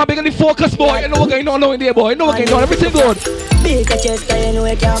she yeah, man, big on the focus, boy. You know what going on in there, boy. You know what going on. Everything good. Big a chest, you know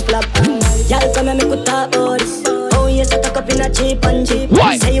you can't flap. Y'all come and make a talk about this. Oh, you suck a cup in a cheap and cheap.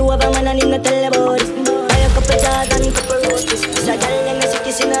 Why? Say you have a man and in a tell about this. Buy a couple jars and a couple roaches. It's a gal and a sick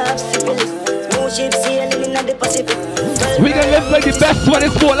kissing half syphilis. Move ship sailing in the Pacific. We gonna live like the best one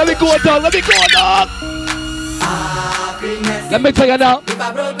in sport. Let me go down, let me go down. Let me tell you now. If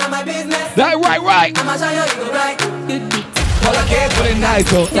I broke down my business, right. I'ma show you go right. All I care for the night,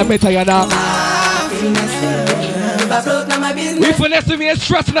 so let me tell you now. If I broke down my business, We finesse me and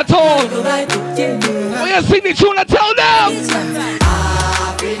stressing at all. go right. Oh, you sing the tune and tell them.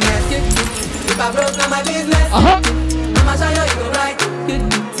 If I broke down my business, Uh-huh. I'ma show you go right.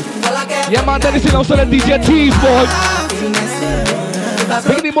 All I care Yeah, man, then it's also the DJ Tees, boy.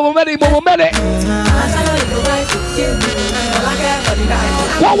 Big the Momo Medic.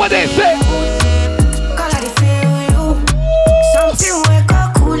 What would they say? Something wake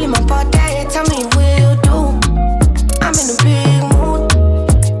up cool in my body. Tell me what you do. I'm in a big mood.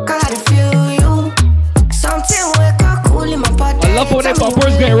 God, I feel you. Something wake up cool in my body. I love how the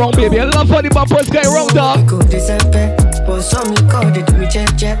bumpers get wrong, baby. I love how the bumpers get wrong, dog. But some liquor, they do me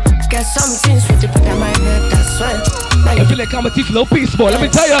jet. Get something sweet to put on my head, that's why. I feel like I'm a thief, little piece, boy. Let me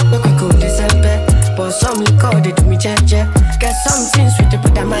tell you. But some liquor, they do me jet. Get something sweet to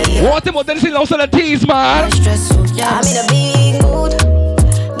put on my head. What about this is also the tease, man? I'm in a big mood.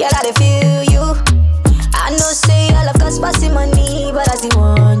 Girl, I feel you. I know say I love cause passing money, but I still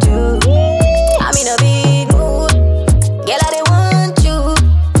want you. I'm in a big mood. Girl, I want you.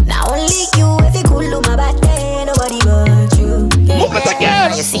 Now only you, if you cool to my back, nobody but you. Move it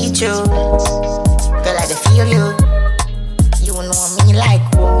again. You see through. Girl, I feel you. You know me like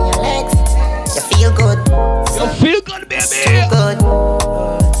your legs. You feel good. You feel good, baby. Too good.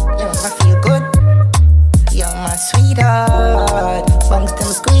 You I feel good. You're my sweetheart. Bunks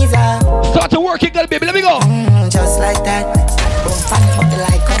them squeezer. Start to work it, girl, baby. Let me go. Just like that. Boom, fun up the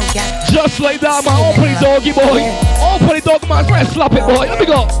like cat. Just like that, man. Open the doggy, boy. Open the dog, man. Try slap it, boy. Let me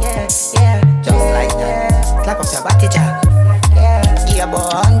go. Yeah. Just like that. Slap up your body, jack. Give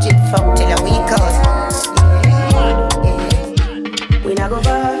about 100 fuck till a week out. We not go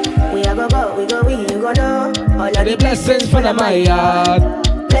far, we not go far, we go know. All of the blessings for the my yard.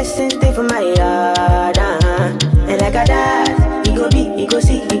 Blessings stay for my yard, And like a dad, we go be, we go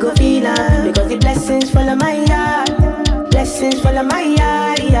see, we go feel because the blessings follow my yard. Blessings follow my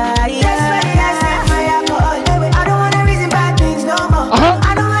yard, yeah. That's why I set my alcohol. I don't wanna reason bad things no more.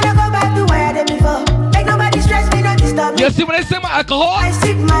 I don't wanna go back to where I did before. Make nobody stress me, don't disturb me. You see when I say my alcohol? I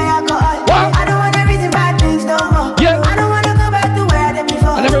sip my alcohol. What? I don't wanna reason bad things no more. Yeah. I don't wanna go back to where I did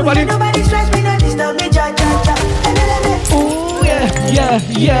before. And everybody. Nobody stress me, don't disturb me, ja. Ooh, yeah.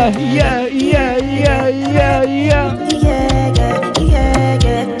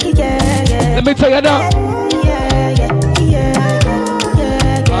 Let me tell you now.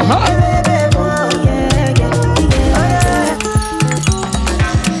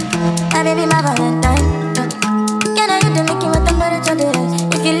 Baby, my Valentine. Can I get to make you what I'm better to do?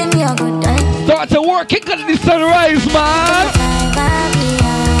 If you leave me a good time. Start to work it, cause the sunrise, man.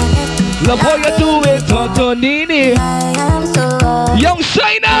 Love how you do it, Tontonini. Young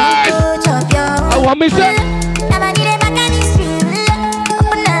Shiners. I want me say.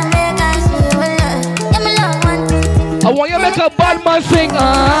 I want you to make a bad man sing.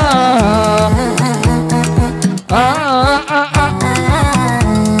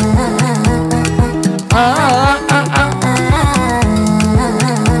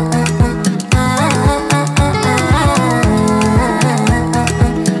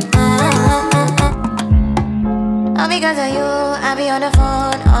 Because of you, I be on the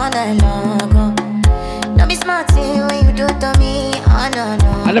phone all night long. Don't be smart when you do it to me. Oh no.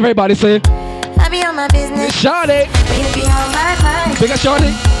 And everybody say, I be on my business. Shawty. You be on my mind. Bigger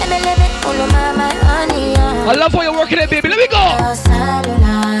Shawty. Let me live it. Oh no, my honey. I love how you're working it, baby. Let me go.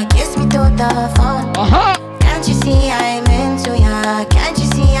 Kiss me to the phone. Can't you see I'm into ya? Can't you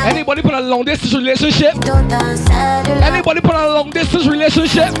see I'm Anybody put a long distance relationship? Anybody put a long distance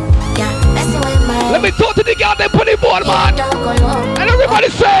relationship? Let me talk to the girl they put it board, man. And everybody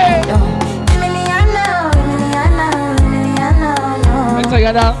say. Let me tell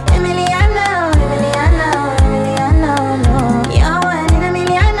you now.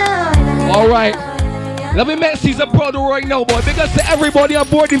 All right. Let me make Ceezxl proud right now, boy. Because to everybody on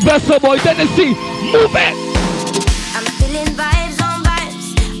board the vessel, boy. Tennessee, move it. I'm feeling vibes on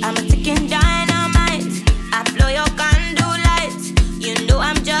vibes. I'm a ticking dynamite. I blow your candle lights. You know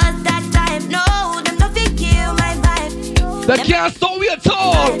I'm just that type. No, them nothing kill my vibe. They can't stop me at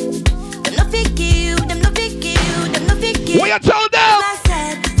all. Them nothing kill. Them nothing kill. Them nothing kill. What you tell them? I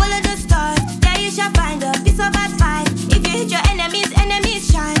said, follow the stars. There you shall find a piece of advice. If you hit your enemies, enemies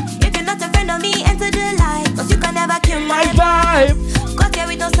shine. If you're not a friend of me, enter the light. Cause you can never kill my vibe. Got here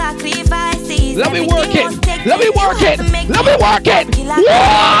with no sacrifices. Let me work it. Let me work it. Let me work it.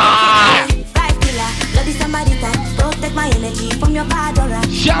 Protect my energy from your bad aura.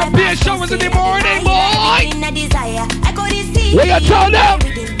 Champagne showers in the morning, boy. What you tell them?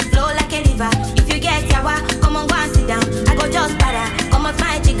 Flow like a river. If you get yawa, come on, go and sit down. I go just para. Come on,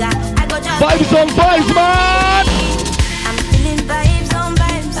 my jigger. I go just vibes on vibes, man. I'm feeling vibes on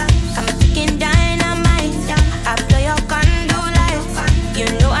vibes. I'm a ticking dynamite. I blow your candle lights. You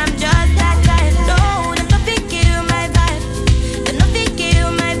know I'm just that type. No, there's nothing kill my vibe. There's nothing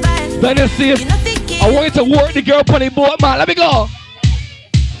kill my vibe. Let us see it. I want you to work the girl on the boat, man. Let me go.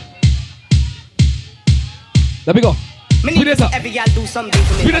 Let me go. Speed it up. Every girl do something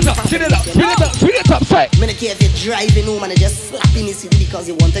for me. Speed it up. Speed it up. Speed it up. Speed it up. Say. I don't care if you're driving home and just slapping the city because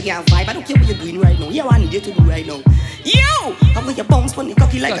you want to get a vibe. I don't care what you're doing right now. Yeah, I need you to do right now. You! I want your bounce on the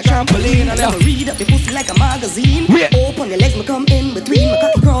cocky like a trampoline. And I'ma read up your pussy like a magazine. Open your legs, me come in between. My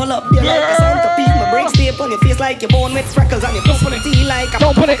cocky crawl up there like a centipede. My brain stay up on your face like you're born with freckles. And your puss on the tea like a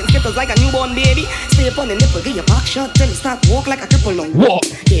fucking skittles like a newborn baby. Stay up on the nipple, get your back shot till you start walk like a cripple now. Walk.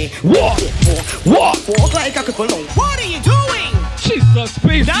 Yeah. Walk. Walk. Walk like a cripple now. What are you doing? Jesus,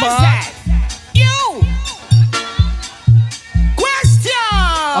 please, man. That. You. Question.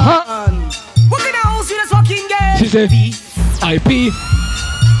 What kind of house you this fucking girl? She said IP.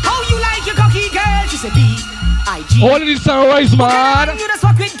 How you like your cocky girl? She said B-I-G. All of this sunrise, man. You this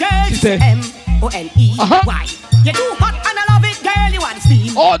fucking girl? She said M-O-N-E-Y. You're too hot and I love it, girl. You want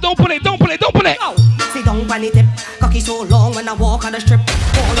steam? Oh, don't put it. Don't put it. Don't put it. No. Sit down on the tip. Cocky so long when I walk on the strip.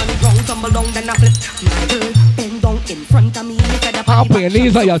 Fall on the ground, tumble down, then I flip. My girl, bend down in front of me. I'm putting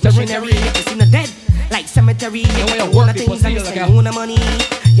these on your temporary. You the dead like cemetery. You know work the pussy like a own money.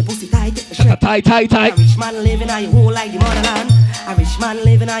 Your pussy tight, get the shit. Tight. A rich man living on your whole like the motherland. A rich man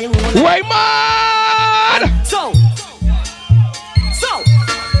living on your whole. Right, man. So,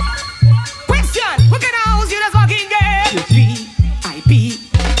 question. What kind of house you just walking girl? V-I-P.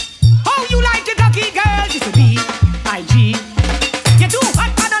 How you like the cocky girl? Just a B-I-G. You too hot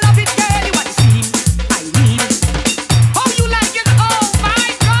and I love it, girl. You want to see? I need. How you like it? Oh my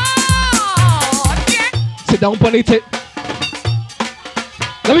God! Yeah. Sit down, put it.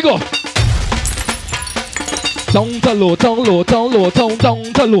 Let me go. Dong ta lo tong lo tong lo tong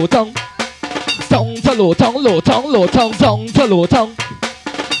dong ta lo tong. Dong ta lo tong lo tong lo tong dong ta lo tong.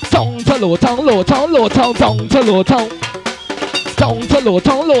 Dong ta lo tong lo tong lo tong dong ta lo tong. Dong ta lo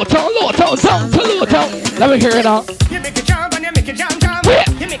tong lo tong lo tong dong ta lo tong. Let me hear it out. You make it jump and you make it jump.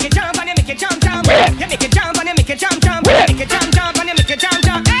 You make it jump and you make it jump. You make it jump and you make it jump. You make it jump and you make it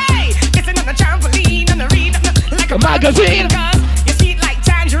jump. Hey, it's another trampoline and a read like a magazine. You see it like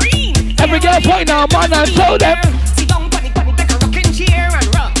tangerine. Every girl point now, man, and tell them. Sit down, bunny, take a rocking chair and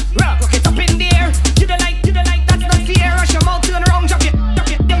rock it up in there. You don't like, that's not fair. Rush your mouth turn around, drop it.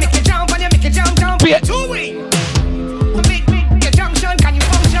 You make it jump and you make it jump. Doing. Make your junction, can you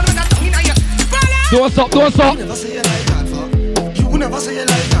function with that tongue in your Don't stop. You never say you like hard fuck. You never say you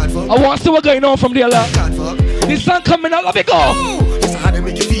like hard fuck. I want to see what's going on from there, love. This song coming out, let me go. It's how to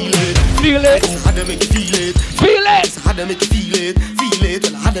make you feel it. Feel it. It's how to make you feel it. Feel it. It's how to make you feel it. Feel it.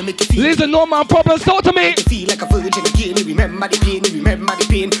 Well, how to make you feel it. Listen, no man problems, talk to me. You feel like a virgin again. You remember the pain. You remember the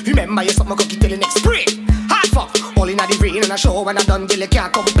pain. Remember your summer cookie till the next spring. Hard fuck. All in the rain and I show when I done. Billy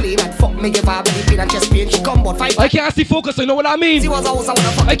can't complain. And fuck me give her belly pain and chest pain. She come but fight. I can't see focus, you know what I mean? She was always I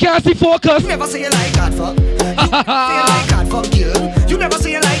wanna fuck. I can't see focus. You never say you like hard fuck. You never say you like hard fuck, girl. You never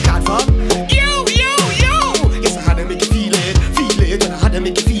say you like hard fuck. You. Yes, I had to make you feel it. Feel it. Well, I had to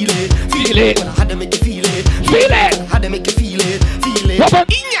make you feel it. Feel it. Well, I had to make you feel it. Feel it. I had to make you feel it. Feel it. Robert.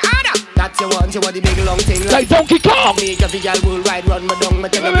 In your other. That's you want the big long thing like Donkey Kong. Make every girl will ride, run my dung, my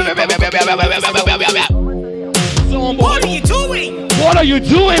what are you doing? What are you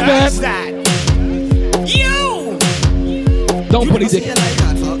doing, man? That. You! Don't put his in.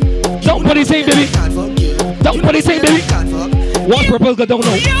 Don't put his in, baby. Don't put his in, baby. What purpose I don't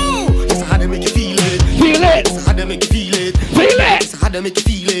know. It's how to make you feel it. Feel it. It's how to make you feel it. Feel it. It's how to make you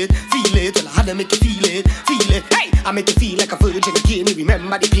feel it. Feel it. Well, how to make you feel it. Feel it. Hey, I make you feel like a virgin again.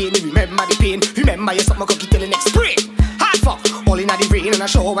 Remember the pain. Remember the pain. Remember your summer cookie till the next spring. Hard fuck. All in the rain and I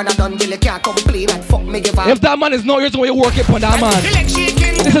show when I done till you can't complain and fuck me give up. If that man is no years when you work it on that man.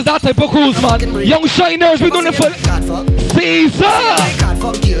 This is that type of cruise, man. Young shiners, we doing it for Ceezxl.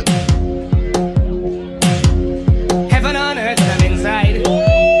 Heaven on earth and I'm inside.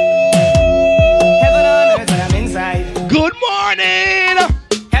 Heaven on earth and I'm inside. Good morning.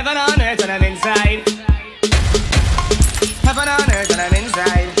 Heaven on earth and I'm inside. Heaven on earth and I'm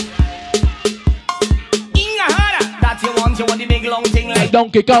inside. You want the big long thing like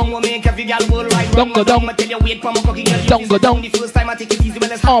Donkey Kong. Make every girl will ride. Don't go down. Tell you wait for my cocky girl. Don't go down. The first time I take it easy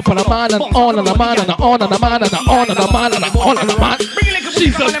when it's on a man and on and a man and on and a man and on and a man and on and a man.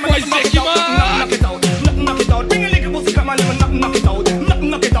 Jesus Christ, make you man. Knock it out. Knock it out. Bring a little pussy, come on, knock it out. Knock it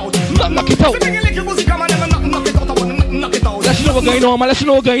out. Knock it out. Bring a little pussy, come on, knock it out. Knock it out. Let's know what's going on, man. Let's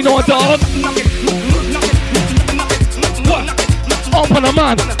know what's going on, dog. Open a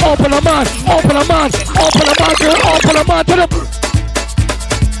man, open a man, open a man, open a man, girl, open a man to them.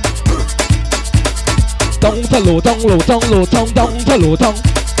 Dong to low, dong low, dong low, dong dong to low, dong.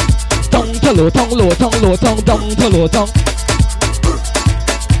 Dong to low, dong low, dong low, dong dong to low, dong.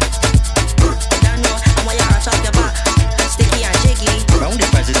 Sticky and shaky. Round the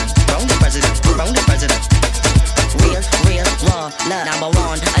president, round the president, round the president. Real, raw, love. Number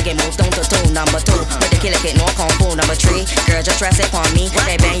one, I get moved on to two. Number two, with the killer kid, no kung fu. Number three, girl, just rest it on me.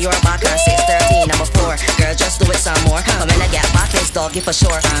 They bang your back on 613. Number four, girl, just do it some more. Come in and get back, it's doggy for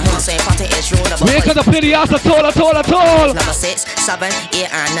sure. Saying party is rule. Number we ain't gonna play the ass at all. Number 6, 7, 8,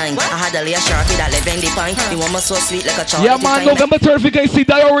 and 9. I had a little sharky that live in the pine. The woman so sweet like a child. Yeah, man, November 3rd, we can see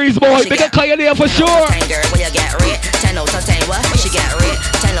diaries, boy. They can call you there for sure. 10 girl, will you get rate? 10 out of 10, what? She get rate?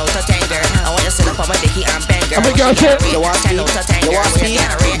 10 out of 10, girl. I want you to sit up on my dicky and bang, girl. Every girl say, you want 10 out of 10, girl. Will you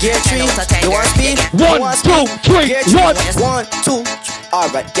get rate? Gear 3, you want speed? 1, 2, 3, 1. 1, 2.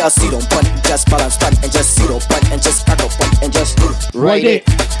 Alright, y'all see them punt, just balance punt, and just see them punt, and just crack up punt, and just write it,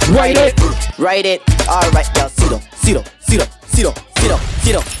 write it, write it. Alright, y'all see them, see them, see them, see them, see them,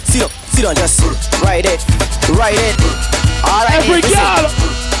 see them, see them, see them, just write it, write it. Alright, every girl.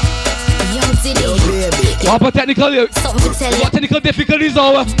 What about technical? What technical difficulties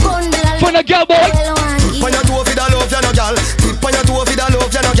are? For the girl, boy. Tip on your toe for the love, you no girl. Tip on your toe for the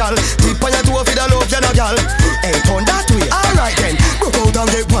love, you no girl. Tip on your toe for the love, you no girl. Hey, turn that way. Alright then. Broke out and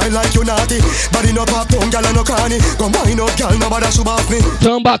get wild like you naughty. Body no pop, tongue, girl and no cranny. Come wind up, girl, nobody should off me.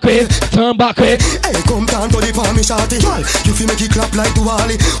 Turn back way, turn back way. Hey, come down to the palm, me shawty. Girl, you feel make it clap like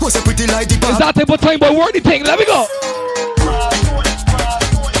Duali. What's a pretty like the pop? Is that type of time, boy? Word the thing. Let me go.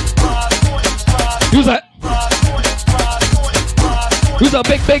 Who's that? Who's a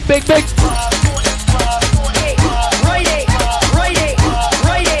big, big, big, big?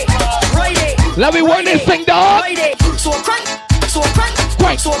 Let me warn this thing, dog. So crank, so crank,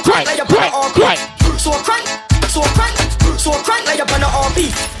 crank, so crank, crank, crank, crank. So crank, so crank, so crank, like you're on the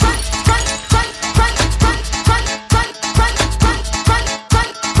RP. Crank, crank, crank, crank, crank, crank, crank, crank, crank, crank,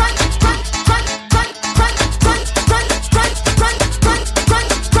 crank, crank, crank, crank, crank, crank,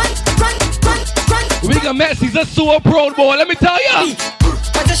 crank, crank, crank. We got Messi's a so proud boy. Let me tell ya.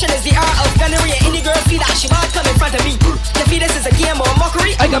 Position is the art of gunnery. Any girl feel that she might come in front of me. The fetus is a game or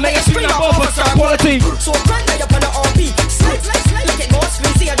mockery. I can make a screen up for star quality. So crank like you're on the RP. Slide, slide, slide, like it more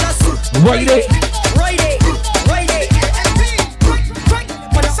squeezy and just right it, right it, right it. Crank,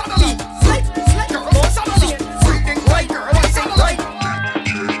 on the beat. Slide, slide, more something. Right, right.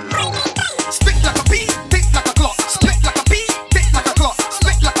 Spit like a bee, tick like a clock. Spit like a bee, tick like a clock.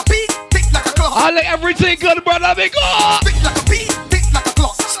 Spit like a bee, tick like a clock. I like everything good, brother. Big up. Spit like a bee, tick like a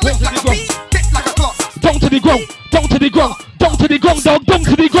clock. Spit like a bee, tick like a clock. Down to the ground, down to the ground, down to the ground, dog, down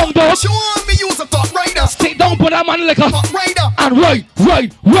to the ground, dog. Show me use a top rider. Sit down, put that man like a top rider. And right.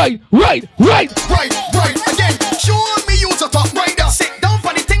 Right, again. Show me use a top rider. Sit down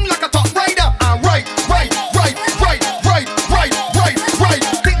for the thing like a top rider. And right.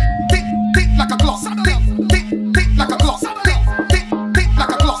 Tick like a clock. Tick like a clock. Tick like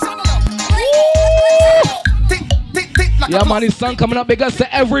a clock. Tick like a yeah, man, this song coming up because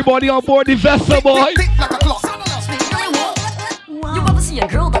to everybody on board the vessel, boy. Tick like a clock. You ever see a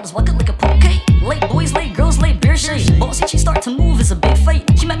girl that was walking like a poke? Late boys, late girls, late beer shade. Bossy, she start to move, it's a big fight.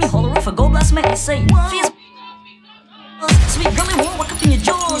 She made me holler off a gold black just make me say, face. Sweet girl, you won't walk up in your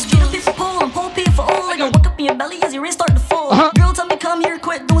jaws. Get a bit for pole and pole pay for all. Like I walk up in your belly as your wrist start to fall. Girl, tell me come here,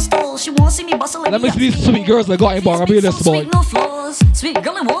 quick, don't stall. She won't see me bustle like let me see these sweet girls that got in bar. I'll be this boy. No flaws. Sweet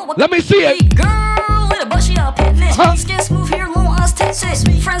girl, you won't walk. Let me see it. Sweet girl, with a bushy up picnic. Skin smooth hair, long ass tits.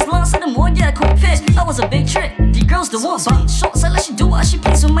 Sweet friends lost and them one get a quick fit. That was a big trick. The girls that want box shots. I let she do what she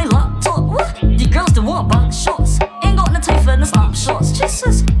please with my laptop. What? The girls that want box shots. Ain't got no time for the snap shots.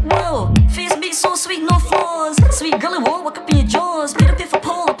 Jesus, whoa. Face be so sweet, no flaws. Sweet girl, you won't walk up in your jaws. Pay the pay for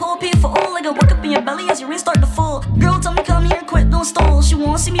pole, a pole pay for all. Like I walk up in your belly as your wrist start to fall. Girl, tell me come here, quick, don't stall. She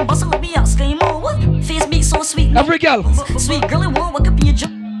won't see me bustle like me out, scream oh. What? Face be so sweet. Every girl. Sweet girl, you won't walk up in your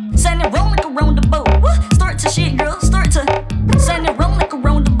jaws. Send it round like a roundabout. What? Start to shit, girl, start to send it round like a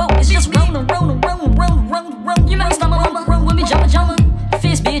roundabout. It's just round and round and round and round and round and round. You know, stop my mama, round with me, jama jama.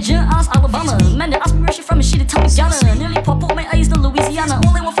 Face be a gent ass Alabama. Man, they ask me where she from and she did tell me Ghana. Nearly pop out my eyes to Louisiana.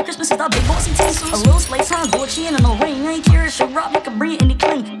 All I want for Christmas is that big bossy team. A little slice, huh? Gold chain and no ring. I ain't care if she rock, make a bring it in the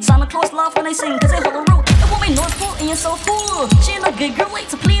cling. Santa Claus laugh when I sing, cause I hold a rope. I want my North Pole and your South Pole. She ain't a good girl, like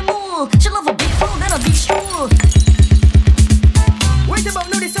to play more. She love a big fool, then a big stroll. Wait about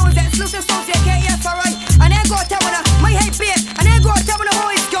know the songs that exclusive songs that can't yes, alright. And then go tell her my head beat. And then go tell her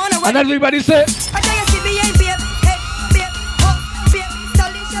how it's gone. And everybody say, I tell you, CBA beat. Hey, beat. Hop, beat.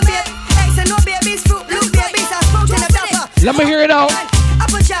 Solution beat. Eggs and no babies, fruit loose babies. I spoke to the dapper. let me hear it out.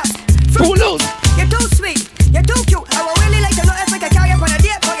 Apple chat. Fruit loose. You're too sweet. You're too cute. I would really like to know if I can carry up on a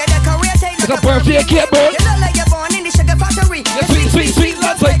date. For your career take like a birthday cake, bro. You look like you're born in the sugar factory. You're sweet, sweet, sweet.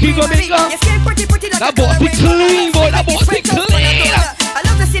 Lots like King of Big Your skin pretty, pretty like that boss be clean, boy. That boss be clean. I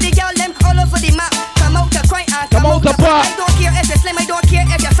love to see the girl them all over the map. Come out to cry and come out to pop. I don't care if you're slim, I don't care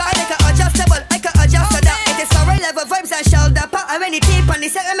if you're fat. I can adjustable, I can adjust to that. It is for real level vibes and shoulder pop. I when the tape on the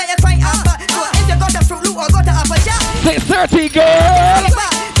set, I make you cry and pop. So if you got a fruit loop or got a apple jack, say 30, girl.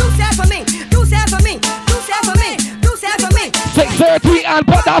 Do sad for me, do sad for me, do sad for me, do sad for me. Say 30 and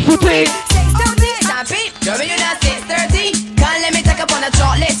put that foot in. 6:30, champagne, girl, you not 6:30. Can't let me take up on a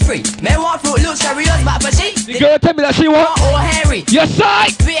chocolate free. Me want fruit loose, Cheerios, but for she. The girl tell me that she want. Oh, Harry. Yes,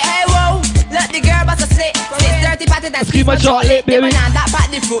 side. Sweet hey, whoa. Let the girl bust a slit. 6:30 party and squeeze my chocolate, baby. And that part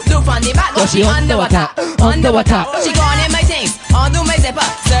the fruit loop on the back. Cause she underwater, underwater. She gone in my things, undo my zipper.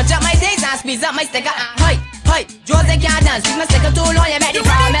 Search up my things and squeeze up my sticker. Hi, hi. Jose can't dance, squeeze my sticker too long. You make the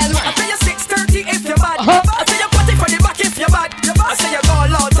caramel run. I tell you 6:30 if you're bad. I tell you party for the back if you're bad. I say you go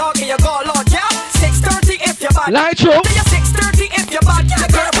loud, talking you go loud, yeah. 6:30 if you're bad. Lie true. I tell you 6:30 if you're bad. The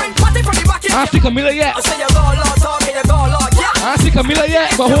girlfriend party for the back if you're bad. I see Camilla yet. I say you go loud, talking you go loud, yeah. I see Camilla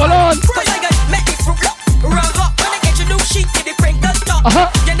yet, but hold on. Cause I got make it fruit look, roll up. When I get your new sheet, did it bring the stop.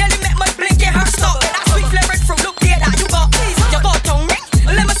 You nearly make my blinky hair stop. That sweet flavored fruit look here that you got. You got tongue ring,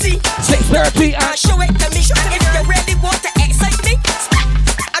 let me see. 6:30 and show it to me. And if you really want to excite me,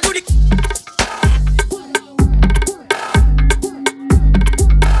 I do the.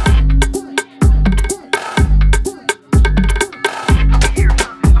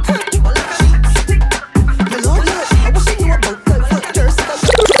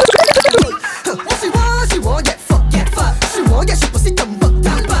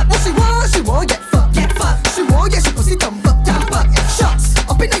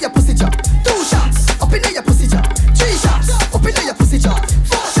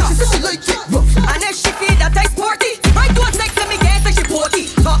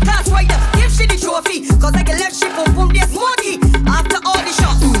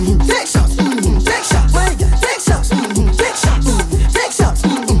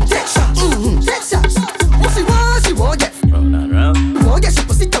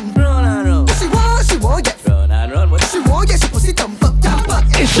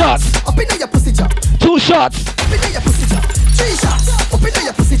 shots. Up in your pussy jaw. 3 shots. Up in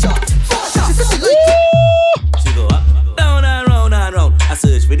your pussy jaw. 4 shots. She said she like it. She go up, down and round and round. I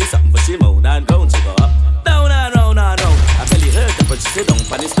search for this something, but she moan and groan. She go up, down and round and round. I tell you her, but she sit down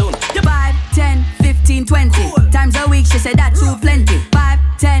on the stone. You 5, 10, 15, 20 times a week. She said that too plenty. 5,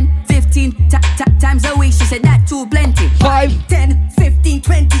 10, 15 times a week. She said that too plenty. 5, 10, 15,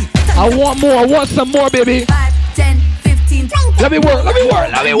 20. I want more. I want some more, baby. 5, 10, 15. Let me work. Let me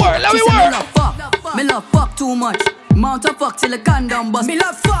work. Let me work. Let me work. Me love fuck too much. Mount a fuck till the condom bust. Me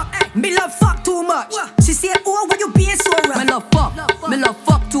love fuck too much. She said, oh, why you being so rough? Me love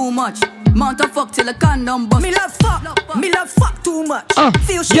fuck too much. Mount a fuck till the condom bust. Me love fuck too much.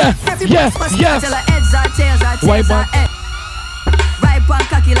 Feel shit, yeah. Till her heads are tails are White tails are head. Ride pan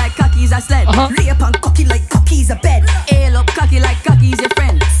cocky like cocky's a sled. Lay pan cocky like cocky's a bed. Ail up cocky like cocky's your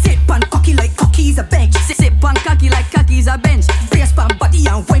friend. Sit pan cocky like cocky's a bench. Sit pan cocky like cocky's a bench. Brace pan body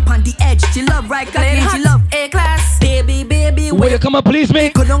and wipe on the edge. She love right cocky and she love A-class. Baby, Will you come and please me?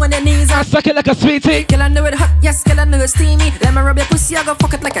 Go down on your knees and suck it like a sweetie. Girl, I know it hot, yes, girl, I know it's steamy. Let me rub your pussy, I go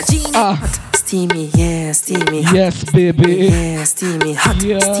fuck it like a genie. Hot, steamy, yeah, steamy. Hot. Yes, baby. Yeah, steamy, hot,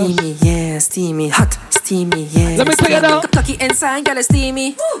 yes. Steamy, yeah, steamy, hot, steamy, yeah. Let me tell you now. Cocky inside, girl, it's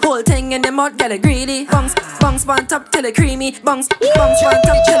steamy. Whole thing in the mud, girl, it greedy. Bungs, bungs, on top till it creamy. Bungs, bungs, on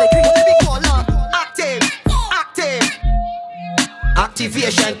top till it creamy. Active, active,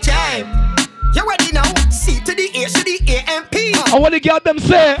 activation time. You ready now? C to the A to the AMP. I want to get them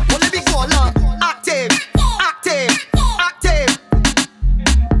say. Let me go along. Active, active, active.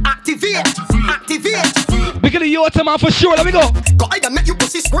 Activate, activate. Because the Yota man for sure. Let me go. Go I make you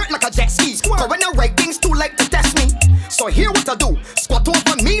pussy squirt like a jet ski. Go when I write things too like to test me. So here what I do. Squat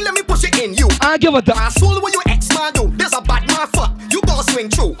over me, let me push it in you. I give a damn. My soul what your ex-man do. There's a bad man fuck. You gon' swing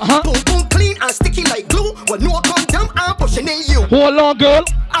through. Boom boom clean and sticky like glue. With no condom, I'm pushing in you. Hold on, girl.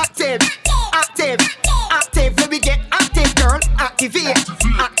 Active, active, active. Let me get active, girl. Activate,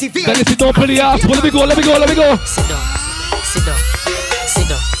 activate. Then you sit down, play the ass. Let me go, let me go, let me go. Sit down, sit down, sit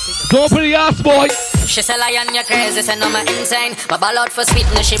down. Don't play the ass, boy. She say lion, you crazy, say no me insane. But ball out for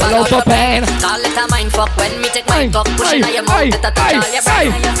sweetness, she ball out for pain. Call it a mind fuck when me take my cock. Push it on your mouth, it a touch all your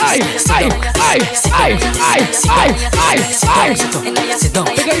brain. Sit down.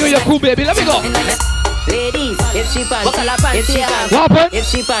 Look at you, your crew, baby. Let me go. Ladies, if she panty, if she panty, if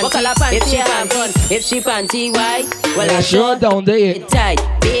she panty, if she panty, if she panty white, well I sure down there. Tight,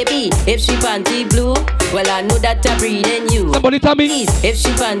 baby. If she panty blue, well I know that I breathe in you. Somebody tell me. If she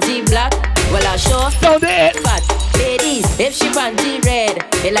panty black, well I sure down there. Fat, ladies. If she panty red,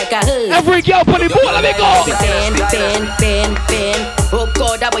 it like a hug. Every girl put the ball. Let me go. Pen, pen, pen, pen. Oh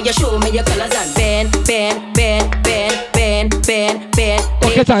God, that way you show me your colors and pen, pen, pen, pen, pen, pen, pen.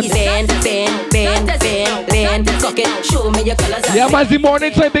 Okay, time. Pen, pen, pen, pen, pen. Cock it, show me your colors. Yeah, man, the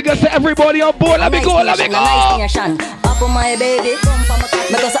morning time because everybody on board. Let me go, let me go. Up on my baby,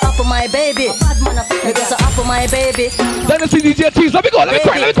 because up on my baby, because up on my baby. Let me see DJ Ceezxl. Let me go, let me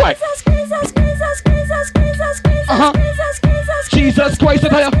cry, let me cry. Jesus Christ, I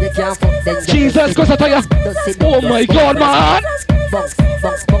tell ya. Jesus Christ, I tell ya. Oh my God, man.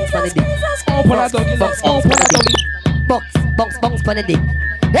 Open that doggy, open that doggy. Bounce, on the dick.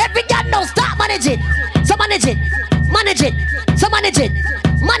 Every girl knows stop manage it. So manage it, manage it. So manage it,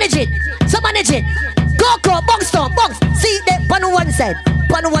 manage it. So manage it. Go, bounce down, bounce. See that pan one side,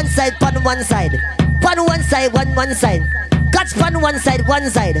 pan one side, pan one side, pan one side, one side. Catch pan one side, one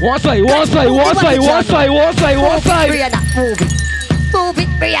side. One side, one side, one side, one side, one side, one side. Brianna, move it,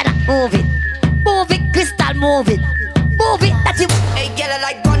 Brianna, move it, Crystal, move it, that's it. Hey, girl, I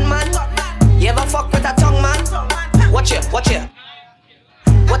like gunman. You ever fuck with a tongue man? Watch it, watch it.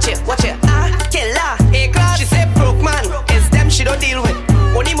 Watch it, watch it. Killer, hey class. She say broke man. It's them she don't deal with.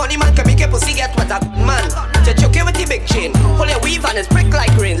 Only money man can make a pussy get what a man. Just choke with the big chain. Pull your weave and it's brick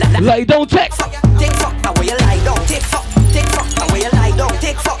like rain. Lie down, take fuck. Take fuck, and where you lie down. Take fuck, and where you lie down.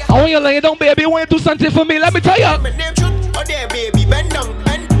 Take fuck. I want you lie down, baby. I want you to do something for me. Let me tell you. Oh there, baby, bend down,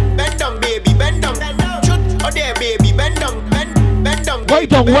 bend down, baby, bend down. Oh there, baby, bend down, bend down. Right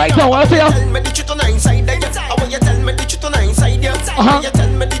down, right down. I'll tell you. Tell me the truth on the inside there. I want you tell me the truth on the inside there. You tell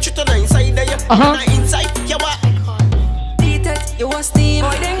me the truth on the inside there. On the inside, you what? Beat it, you want steam,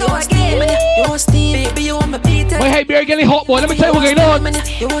 you want steam, you want steam, baby, you want me beat it. Wait, hey, beer, getting hot, boy. Let me tell you what's going on.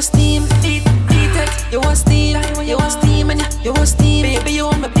 You want steam, beat it, you want steam, you want steam, you want steam, baby, you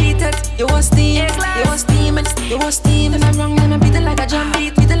want me beat it. You want steam, you want steam, you want steam. If I'm wrong, then I beat it like a jam,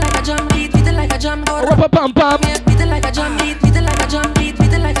 beat it like a jam, beat it like a jam. Rap-a-pam-pam. Beat it like a jam, beat it like a jam, beat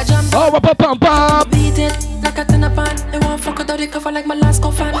it like a jam. Oh, rap-a-pam-pam. Beat it like a tin of pan. You want fuck without the cover like my last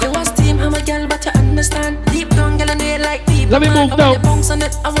fan. You want steam, I'm a girl, but you understand. Deep down, girl, I know you like deep. Let me move now. I wanna bounce on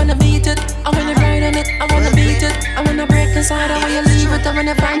it, I wanna beat it, I wanna ride on it, I wanna beat it, I wanna break inside, I wanna leave it, I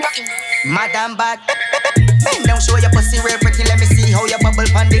wanna find it. Madam bad. Bend down, show your pussy real pretty. Let me see how you bubble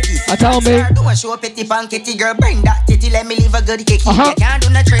pan the key. Tell me. Don't show a petty pan kitty, girl. Bring that titty. Let me leave a good kicky. You can't do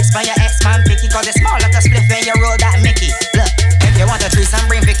no tricks by your ex-man picky, cause it's small like a spliff when you roll that Mickey. Look, if you want a threesome,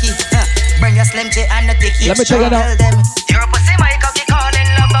 bring Vicky. Bring your Slim J and the Ticky. Let me check it out. You're a pussy, my cocky calling.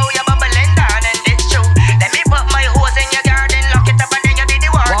 Love how you bubbling down, and it's true. Let me put my hose in your garden, lock it up and then you did the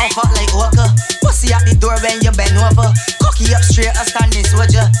warning. Walk fuck like Walker. Pussy at the door when you bend over. Cocky up straight, a standing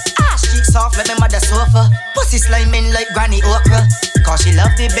soldier. Ass cheek soft, let me mother sofa. Pussy sliming like Granny Okra. Cause she love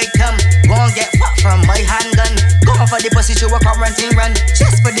the big thumb. Won't get fucked from my handgun. Go for the pussy, she walk quarantine run.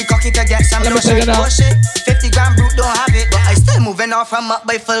 Just for the cocky to get some lotion. Bullshit. 50 gram brute don't have it, but I still moving off from up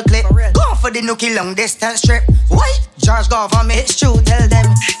by full clip. Go for the nookie long distance trip. Why? George go for me, it's true, tell them.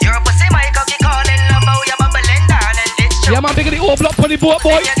 You're a pussy, my cocky calling. Love how you bubbling down, and it's true. Yeah, man, big in the old block for the boat,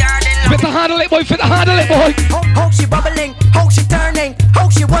 boy. Better handle it, boy. Better handle it, boy. How she bubbling? How she turning, how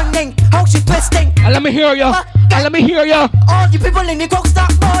she running, how she twisting. And let me hear ya. And let me hear ya. All you people in the crowd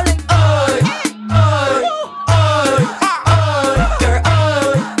start balling.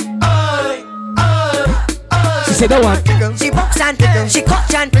 She said that one. She box and she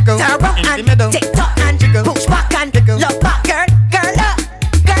cut and turn around and tick tock and push back and look back, girl, girl up,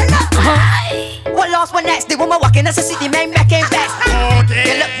 girl up. One lost, one next. The woman walking as a city man making best. Okay.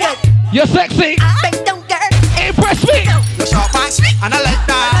 You look good. You're sexy. Bang down, girl. Impress me. You're sharp and sweet, and I like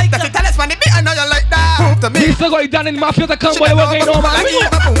that. That's the talisman, the bit, I know you like that. Prove to me. He's still going down in the mafia to come by the way going on, man.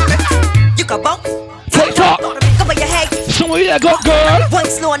 You can bounce. Take top. Cover your head. Show me where you go, girl. One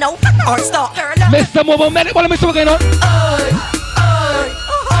slow now, or stop. Mr. Mobile Medic, what let me see what's going on.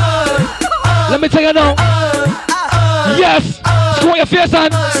 Let me tell you now. Yes. Screw your face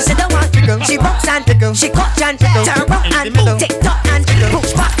on. She said the one. She bounce and she cut and turn around and tick tock and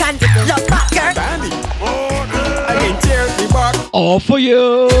push back and look back, girl. I can tear the back. All for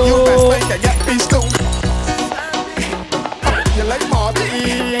you. You best make a get peace too. You like Marty.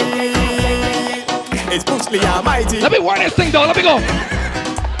 It's Bruce Lee Almighty. Let me warn this thing though, let me go.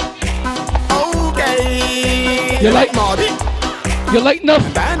 Okay. You like Marty? You like enough?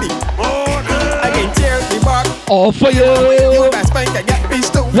 Bandy. I can tear the back. All for you. You best make a get peace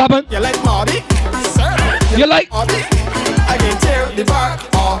too. Robin. You like Marty? Sir. You like Marty? I can tear the back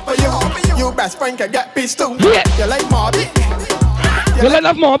off for you. You best friend can get peace too. Yeah. You like Marty? You like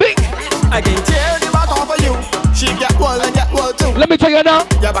enough Marty? I can tear the back off for you. She get well and get well too. Let me tell you now.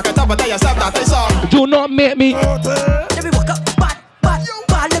 You back on top of that yourself that I saw. Do not make me. Let me walk up, bad.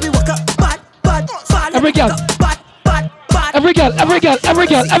 Let me walk up, bad. Every girl. Every girl.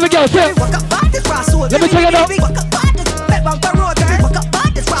 Say. Let me tell you now.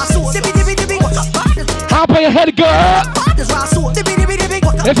 Hop on your head, girl.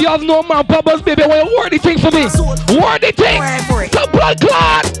 If you have no man problems, baby, what a worthy thing for me. Worthy thing. The blood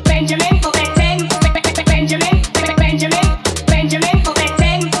clot. Benjamin for that 10. Benjamin for that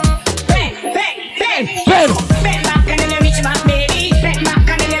 10. Ben back and then you reach back, baby. Ben back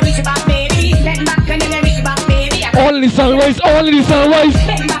and then you reach back, baby. Ben back and then you reach back, baby. Only sunrise.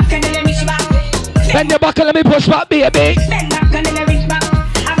 Ben back and then you reach back. Bend your back and let me push back, baby. Ben back and then you reach back.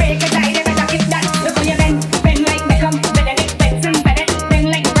 I break a tie, they better kiss that. Look how you bend like Beckham. Better than Benson, better. Bend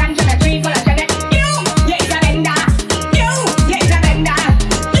like a branch on a tree full of sugar. You, yes, a bender. You, yes, a bender.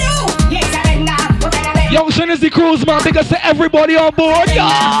 You, yes, a bender. What kind of bend? Young Son is the cruise, man. Because to everybody on board.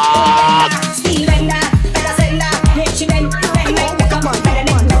 Yeah. Steve bender, better sender. Yes, she bend like Beckham. Better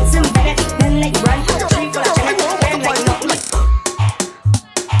than Benson, better. Bend like a branch on a tree full of sugar. Bend like nothing.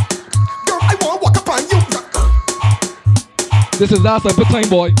 This is last time, time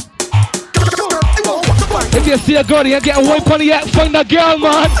boy. If you see a girl, you get a white on the act, find a girl,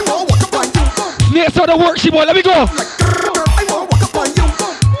 man. Next out the work, she boy, let me go.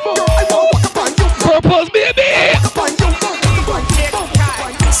 Purpose, baby.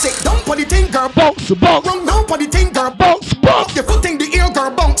 Sit down for the thing, girl. Bounce. Run down for the thing, girl. Bounce. Your foot in the air, girl.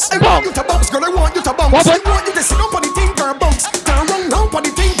 Bounce. I want you to bounce, girl. I want you to bounce. I want you to sit down for the thing, girl. Bounce. Run down for the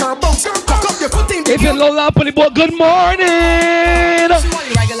thing, girl. Bounce. Cock up your foot in the air. If you're low up on the board, good morning. She want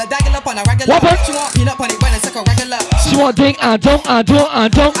the regular, dagger up on a regular. She want peanut on it when it's like a regular. She want ding and don't. And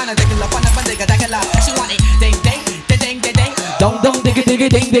a dagger up on a bandega, dagger. She want it ding. Dong, digga,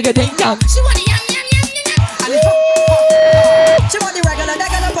 ding. She want it yum. She want the regular,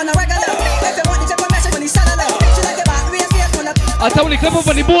 dagger up on a regular. If you want the chopper message when he's salad. She like the back, we when I tell you, clap up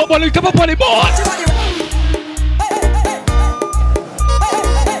on the board, boy. Clap up on the board. She want the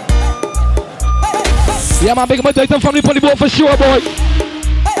Yeah, man, big my Titan family on the board for sure, boy.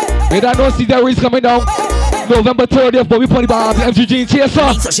 You don't know, see there is coming down. November 30th, but we put the bar, the MGG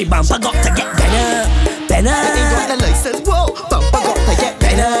chaser. So she bumper got to get better. Ain't got the license, whoa. Bumper got to get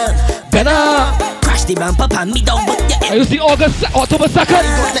better. Crash the bumper, pan me down, but yeah. You see October 2nd?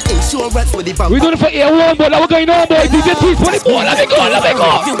 Got the insurance with the bumper. We doing it for A1, boy. Now we're going on, boy. DJ T's 24. Let me go.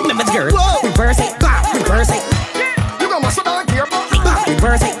 You remember the girl? Reverse it. You got my son on here.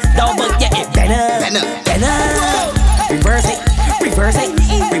 Reverse it. Down, but yeah, it better. Reverse it.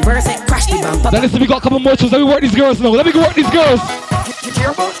 Crash the bumper. Now listen, we got a couple more shows. Let me work these girls now. Let me go work these girls.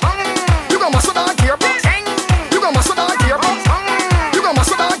 You got my son on here.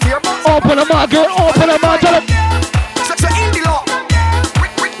 Open them out, girl. Open them out. Tell them. So in the law,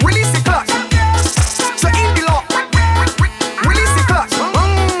 release the clutch. So in the law, release the clutch.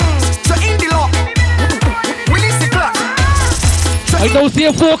 So in the law, release the clutch. I don't see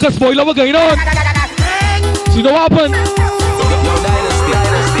a focus, boy. Love what's going on. So you know what happened?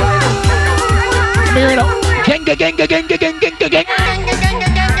 Come here now. Gang.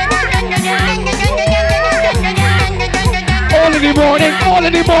 All the morning, all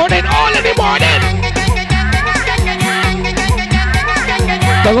in the morning, all in the morning.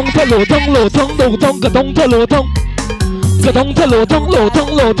 Gà đông thơ lỗ thông, lỗ thông, lỗ thông, gà đông thơ lỗ thông. Gà đông thơ lỗ thông, lỗ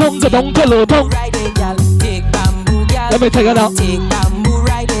thông, lỗ thông, gà đông thơ lỗ thông. Let me take it out.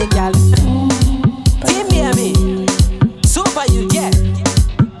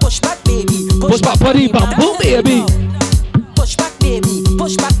 Push back for the bamboo, baby. Push back, baby.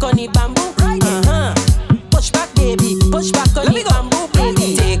 Push back on the bamboo. Push back, baby. Push back on the bamboo,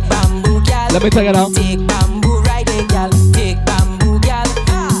 baby. Take bamboo, gal. Let me take it out. Take bamboo, ride it, gal. Take bamboo, gal.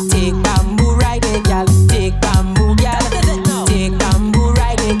 Take bamboo, ride it, gal. Take bamboo, gal. Take bamboo,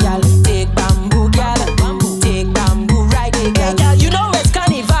 ride it, gal. Take bamboo, gal. Take bamboo, ride it, gal. Hey, gal, you know it's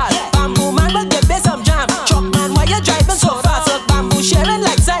carnival. Bamboo man, but you bet some jam. Truck man, why you driving so fast? So bamboo sharing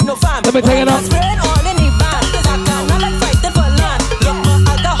like side no farm. Let me take it out.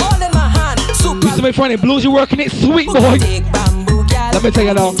 My friend, it blues, you working it sweet, boy. Let me take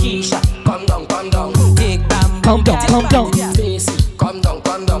it out. Come down, come down. Calm down, calm down. Come down,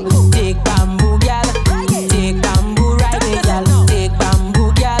 come down. Take bamboo, gal. Take bamboo, ride it, gal. Take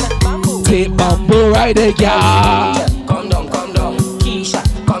bamboo, gal. Take bamboo, ride it, gal. Come down, come down. Keisha,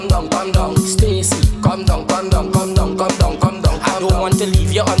 come down, come down. Stacy, come down, come down, come down, come down, come down. I don't want to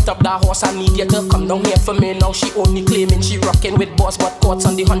leave you on top that horse. I need you to come down here for me now. She only claiming she rocking with boss, but caught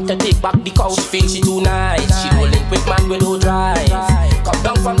on the hunter. Take back the couch. She feel she too nice. She don't link with man with no drive. Come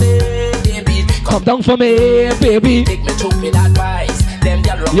down for me, baby. Come down for me, baby. Take me through with advice. Them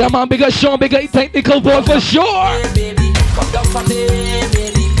gal rock. Yeah, man, bigger Sean, bigger technical boy for sure. Baby, come down for me,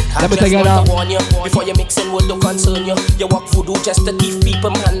 baby. Let me take it out. Warn you, before you mixing with the concern you. You walk voodoo just to thief people,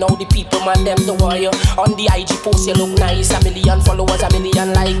 man. Now the people, man, them the warrior. On the IG post, you look nice. 1 million followers, 1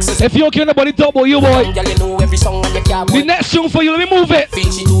 million likes. If you okay, nobody talk about you, boy. Girl, you know every song on your car, boy. The next tune for you, let me move it. Feel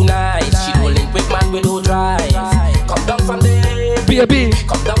she too nice. She don't link with man with no drive. Come down from there, baby.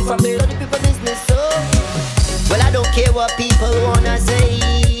 Come down from there. Well, I don't care what people wanna say.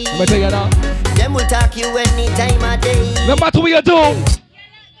 Let me take it out. Them will talk you any time of day. No matter what you do.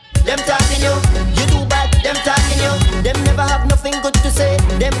 Them talking you, you do bad. Them talking you, them never have nothing good to say.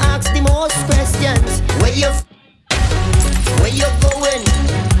 Them ask the most questions. Where you going?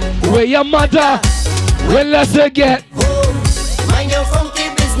 Where your mother? Where let's get home. Mind your funky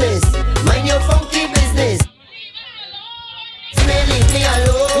business. Mind your funky business. Leave me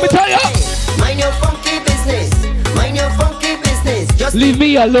alone. Let me tell you. Mind your funky business. Mind your funky business. Just leave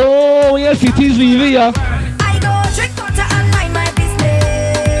me alone. Yes, it is leave me. I go drink water and mind my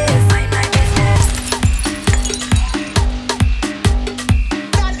business. Mind my business.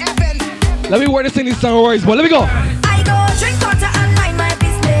 Let me work this in these song words, but let me go. I go drink water and mind my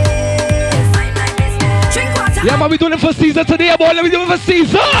business. Mind my business. Drink water. Yeah, man, we doing it for Ceezxl today, boy. Let me do it for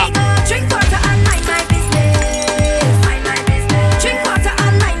Ceezxl. I go drink water and mind my business. Mind my business. Drink water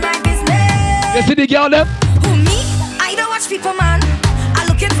and mind my business. You see the girl them? Who me? I don't watch people, man. I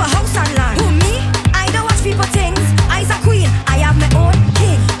looking for house and land. Who me? I don't watch people things. I's a queen. I have my own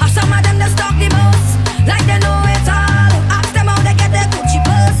king. Or some of them that stalk the most, like they know it all. Ask them how they get their Gucci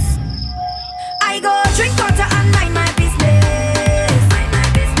purse. I go drink water and mind my business. Mind my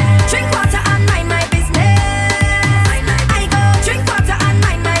business. Drink water and mind my business. I go drink water and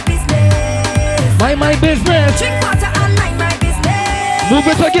mind my business. Mind my business. Drink water and mind my business. Move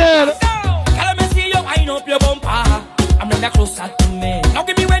it again. Up your bumper, I'm not closer to me. Now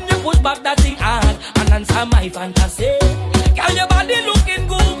give me when you push back that thing hard and answer my fantasy. Girl, your body looking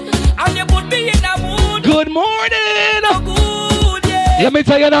good and you put me in a mood. Good morning. So good, yeah. Let me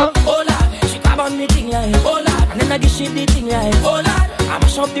tell you now. Oh Lord, she grab on the thing like, oh Lord, and then I give she the thing like, oh Lord, I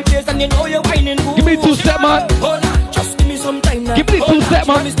mash up the place and you know you're whining good. Give me 2-step, man. Oh Lord, just give me some time now. Give me 2-step,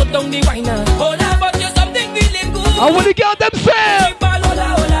 man. Let me stop down the wine now. Oh Lord, but you're something feeling good. I want to get them say. Hola,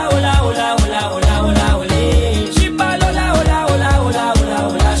 hola, hola, hola, hola, hola, hola.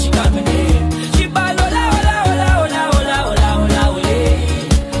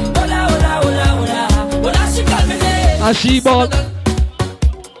 And she ball.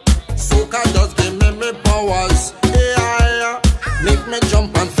 Soca just give me powers. Yeah, make me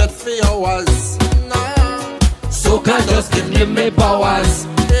jump and fet for hours. Soca just give me powers.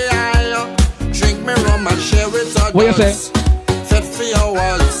 Yeah, drink me rum and share with others. What you say? Fet for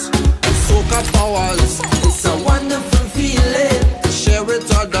hours. Soca powers. It's a wonderful feeling to share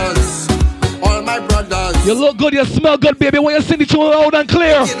with others. All my brothers. You look good, you smell good, baby. When you sing it loud and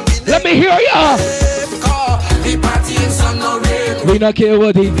clear, let me hear ya. We party in sun no rain. We not care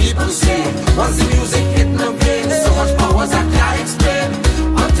what the people say. Once the music hit my brain, so much powers I can't explain.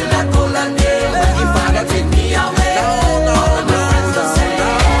 Until I call a name, when the Father take me away. All my friends are say,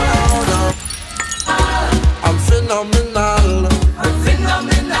 I'm phenomenal.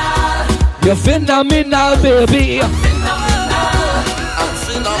 You're phenomenal, baby.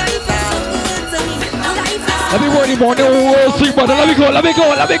 Let me worry more than Wall Street, brother. Let me go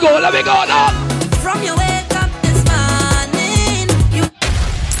now. From your wake up this morning, you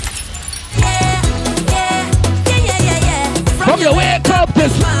yeah. From your wake up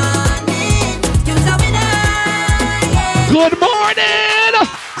this morning, you's a winner. Yeah. Good morning.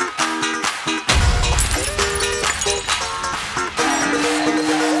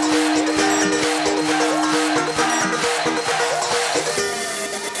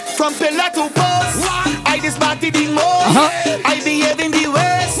 From pillar to post, I disparted the most. I behave in the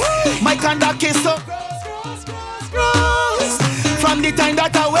West. My conduct is so gross. From the time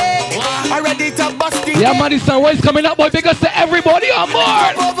that I wake, I ready to bust it. Yeah, man, this voice coming up, boy. Big us to everybody on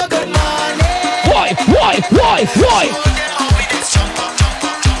board. Why?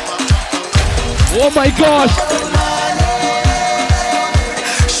 Oh my gosh.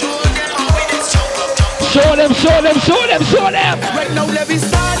 Show them. Right now, let me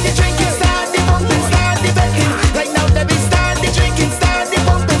start the drinking, start the pumping, start the betting. Right now, let me start the drinking, start the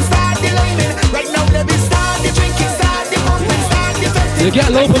pumping, start the lining. Right now, let me start the drinking, start the pumping, start the betting. You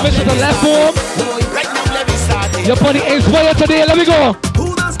get low permission to left form. Right now, let me start it. Your body inspired today, let me go.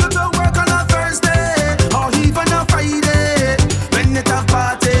 Who does go to work on a Thursday or even a Friday when it's a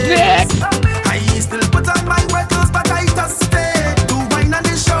party? Next. I still put on my wet clothes, but I just stay to wine and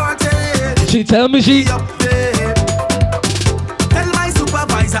the shorty. She tell me she up there. Tell my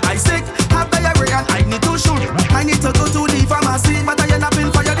supervisor I sick, have diarrhea and I need to shoot. I need to go to the pharmacy, but I end up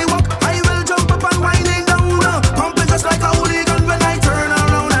in fire the walk. I will jump up and winding down, pumping just like a hooligan when I turn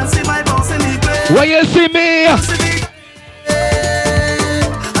around and see my boss in the place. Where you see me?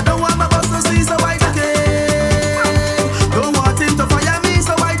 I don't want my boss to see, so I take it. Don't want him to fire me,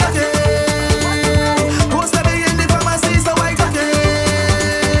 so I take it. Post to be in the pharmacy, so I take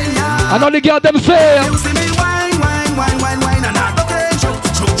it. Yeah. I know the girl them say. You see me wine, and I go get choke,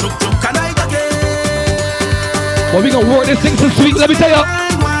 and I go get. Well, we gonna work this thing so sweet, let me tell you.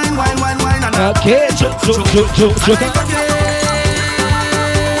 Wine, and I Okay, choke.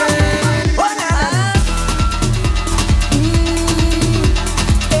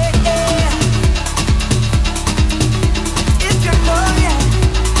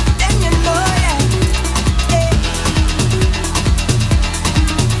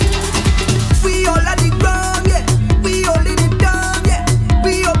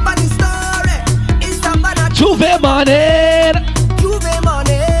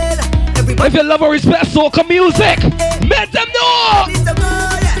 If you love or respect soca music, make them know.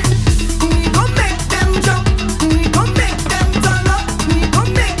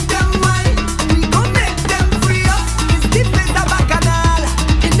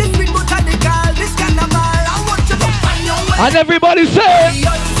 And everybody say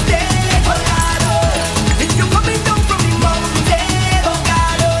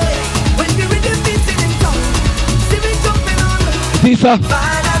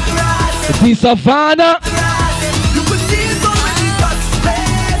Piece of Vanna.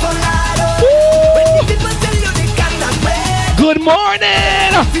 Good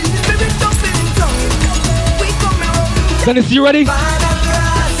morning. Dennis, you ready?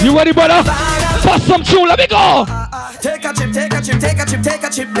 You ready, brother? Bust some tune, let me go. Take a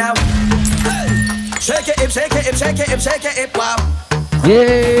chip now. Shake it, hip, wow.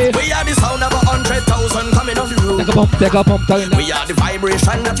 Yeah. We are the sound of 100,000 coming off the road. Take a pump, We are the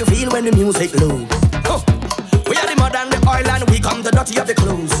vibration that you feel when the music low. We are the mud and the oil and we come the dirty of the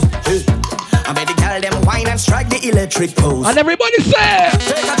clothes. I made the girl them wine and strike the electric pose. And everybody say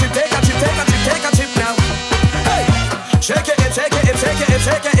take a chip now. Hey. Shake it,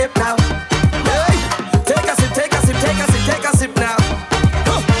 hip now. Hey. Take a sip now.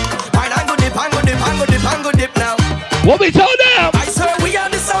 Wine and go dip now. What we tell them? I swear we are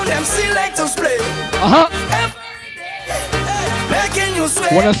the sound them selectors play. Making you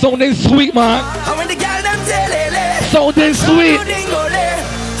sweat. When the sound is sweet, man. And when the girl them tell sound is sweet.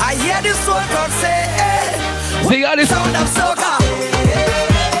 I hear the soul crowd say, they are the sound of soca.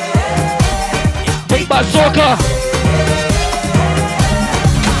 Big bad soca.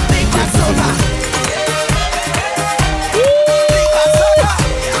 Big bad soca.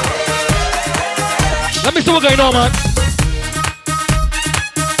 Let me see what's going on, man.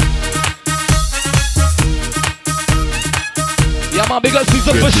 Yeah, man, big up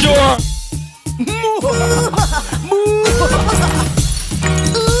Ceezxl for sure.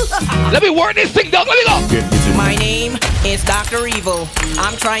 Let me work this thing down, let me go. My name is Dr. Evil.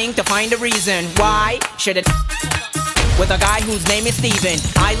 I'm trying to find a reason why should it with a guy whose name is Steven.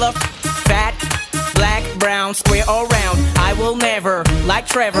 I love fat Black, brown, square or round, I will never, like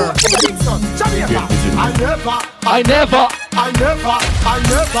Trevor. I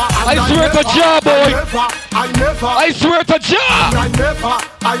swear to job, boy. I swear to job.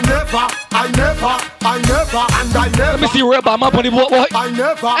 Let me see where I'm up on the boat, boy.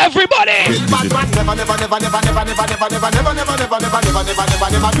 Everybody.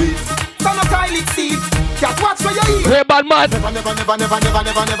 Hey, bad man.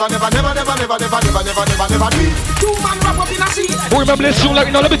 Remember this tune like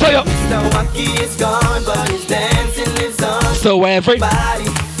you know, let me tell you. So everybody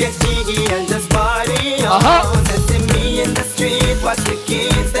get jiggy and just party on. Me in the street, watch the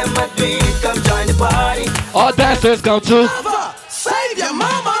kids, them a do it, come join the party. All dancers come too. Save your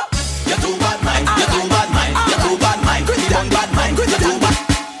mama. You're too bad mind, you're too bad mind, you're too bad mind, you're too bad mind, you're too bad.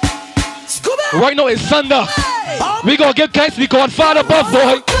 Right now it's Sunday. We gonna get kites, we going far above,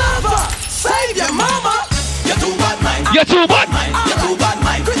 boy. Save your mama. You're too bad mind, you're too bad mind, you're too bad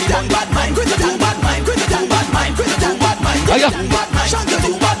mind, you're too bad mind, you're too bad mind, you're too bad mind, you're too bad mind, you're too bad mind, you're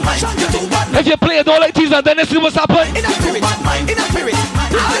too bad mind, you're too bad mind. If you play it all like these and then let's see what's happening. In a spirit, in a spirit.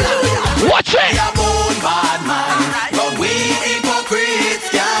 Watch it. Your own bad mind, but we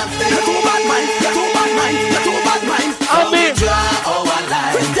hypocrites can't stay. You're too bad mind, you're too bad mind, you're too bad mind. I mean, draw our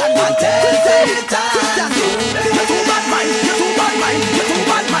line and tell Satan. You're too bad mind, you're too bad mind, you're too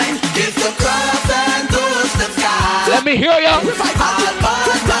bad mind. Kiss the cross and touch the sky. Let me hear ya. All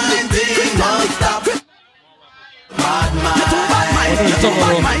bad mind, don't stop. Bad mind, you're too bad mind, you're too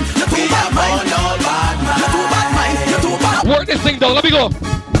bad mind, you're too bad mind, all bad mind, you're too bad mind, you're too bad. Work this thing down, let me go.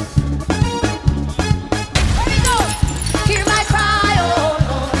 Hear my cry, oh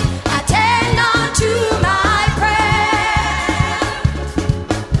Lord. Attend unto my prayer.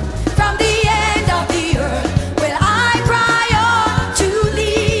 From the end of the earth will I cry unto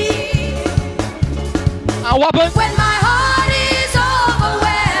thee. What happened? When my heart is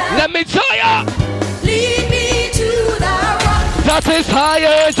overwhelmed, let me tell ya. Lead me to the rock that is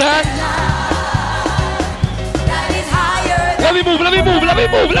higher than. That is higher than. Let me move, let me move, let me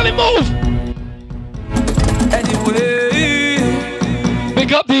move, let me move. Anyway,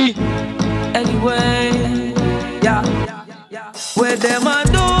 big up the. Anyway, yeah. Where them a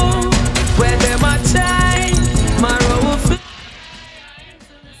do, where them a try, my road.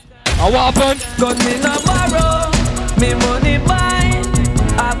 What happened? Got me no borrow, me money buy,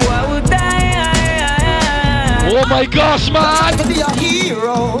 a boy would die. Oh my gosh, man! To be a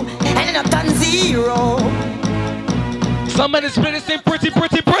hero, and not done zero. Some men is split thing pretty.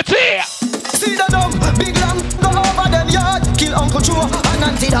 See the dumb, big lamb, go over them yard, kill Uncle Joe and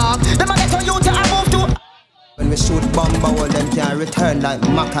Auntie Dog. Them a get on you to move to. When we shoot bomb, all them can return like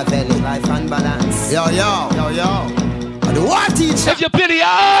Machiavelli, life and balance. Yo. And the war teacher. If you pity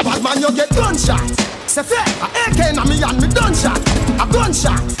up, bad man, you get gunshot. Say fair, a AK na me and me gunshot. A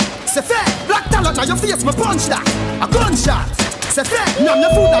gunshot. Say fair, black talent na your face, me punch that. A gunshot. Say fair, numb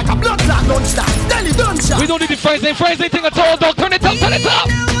your food like a blood clot lunch that. Daily gunshot. We don't need the phrase thing at all, dog. Turn it up, turn it up.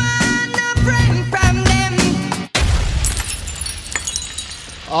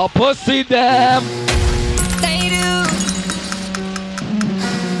 I'll pussy them. They do.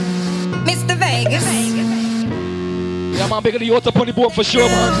 Mr. Vegas. Yeah, man, bigger the yacht up on the board for sure,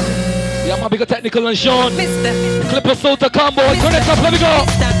 man. Yeah, man, bigger technical and Sean. Clipper Soda combo. Turn it up, let me go.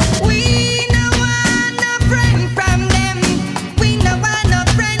 We no want no friend from them. We no want no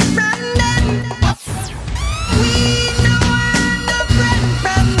friend from them. We no want no friend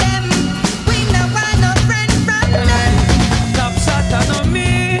from them. We no want no friend from them. Top shot and no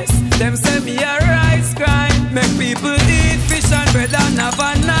miss. Them say me a rice crime. Make people eat fish and bread and have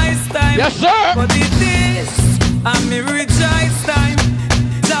a nice time. Yes, sir. But it is, and me rejoice time.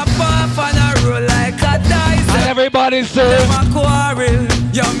 Chop off and a roll like a dice. And everybody say, them a quarrel.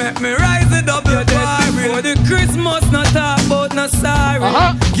 You make me rise it up your quarrel. For the Christmas, not talk about no sorry.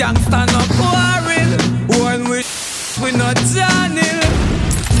 Gangsta no quarrel. When we not channel.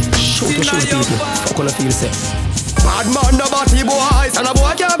 Shoot people. Fuck all the feel safe. Bad man, no body boys, and a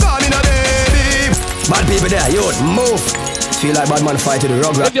boy can't call in a baby. Bad people there, yo, move. Feel like bad man fight to the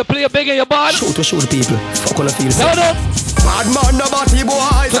rug. If you play a big in your body, shoot people. Fuck all the feel safe. No. Bad man, no body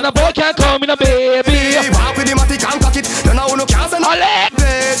boys, and a boy can't call me a baby. Walk with the matic and cock it. None of you can't send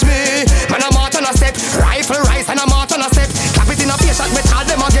page me. Man, I'm out on a step. Rifle rise and I'm out on a step. Clap it in a face shot, me tell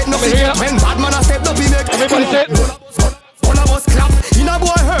them I get nothing. When bad man a step, no be make. Everybody say. One of us clap, in a boy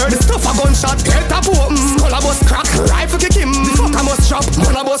heard, stuff a gunshot, head tap open, skull of us crack, rifle kick him, the fuck I must chop,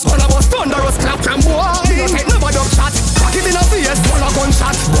 one of us, thunderous clap, and boy, no take nobody up shot, crack it in a face, one a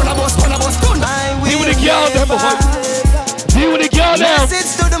gunshot, one of us, thunder. Deal with the girl them, boy. Deal with the girl them.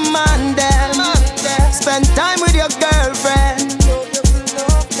 Message to the man them, spend time with your girlfriend.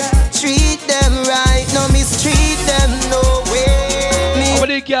 Treat them right, no mistreat them, no way. How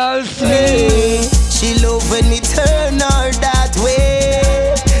many girls me, she love when me turn her that way.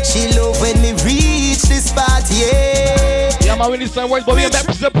 She love when me reach this spot, yeah. Yeah, man, we need some words, but we have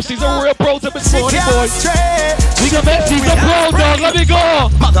she's a real pro to this morning, boy. We can make she's a pro, dog. Let me go.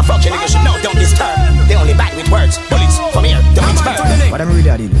 Motherfucking nigga should know, don't disturb. They only bite with words. Police, from here, don't expect. What I'm really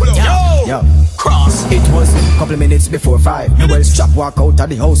doing? Yo, cross. It was a couple of minutes before 5. The well strap walk out of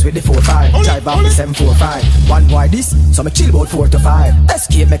the house with the 4-5. Drive off the 745. One boy this, so me chill about 4 to 5.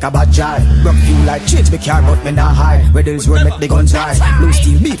 Escape make a bad jive. Rock you like change me car, but me not high. Riddles road make the guns rise. Blue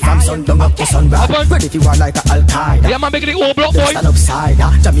steel beat from sundown up to sunrise. Ready if you are like a Al-Qaeda. Yeah, man, making it all block, boy. Stand upside,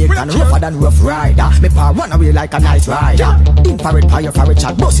 Jamaican rougher than rough rider. Me pa run away like a nice rider. Infrared fire for a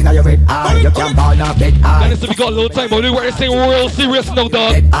chat, busting on your red eye. You can't ball now bed eye. Dennis, we got a little time, but we were this thing real serious, no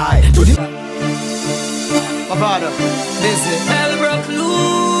dog. Bed eye. My father, this is Hell broke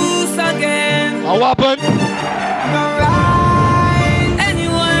loose again. What happened?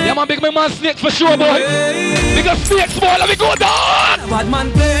 Anyway. Yeah, man, big man snakes for sure, boy. Bigger snakes, boy, let me go down. Bad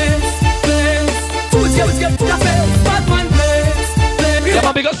man plays. Food girls get to the face. Bad man plays. Yeah,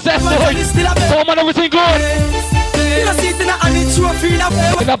 man, bigger Seth, boy. So, man, everything good. You don't see it in a hand, it's true, feel that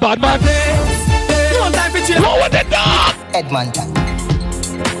way. In a bad man. One time for chill. What with the dog? Edmonton,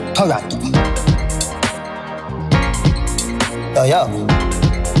 Toronto. Yo.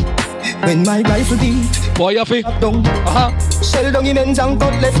 When my rifle beat, boy, you feel? Shell down immense and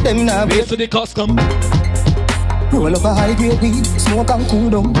cut left them now. Base to the custom. Roll up a high grade weed, smoke and cool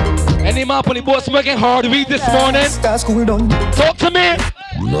down. Any man on the boat smoking hard weed this morning? Stars cool down. Talk to me.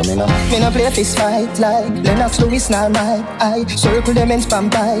 No, me no play a fist fight like Lennox Lewis, not my eye. Circle them and spam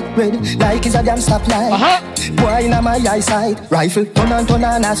by red like it's a damn stoplight. Boy in my eyesight, rifle turn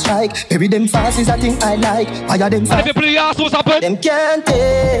and a strike. Bury them fast is a thing I like. Fire them fast. And if you play ass, what's happened? Them can't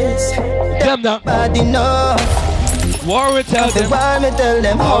taste. Them now. Bad enough. Warren tell them. Tell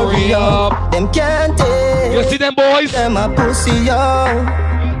them hurry up. Them can't taste. You see them boys? Them a pussy yo.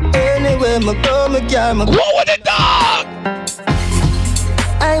 Anyway, me go, me care, me go. What with the dog?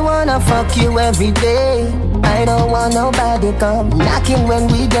 I wanna fuck you every day. I don't want nobody come knocking when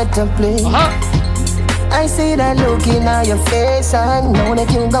we get to play. I see that look in your face. I know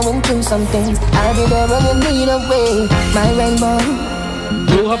that you're going through some things. I'll be there when you need a way. My rainbow,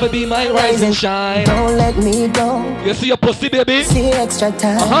 you have to be my rise and shine. Don't let me go. You see your pussy, baby? See extra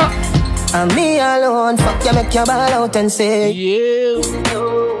time. And me alone, fuck you, make your ball out and say yeah.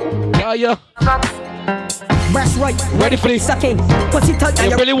 Breast right, ready for this. Sucking, pussy tight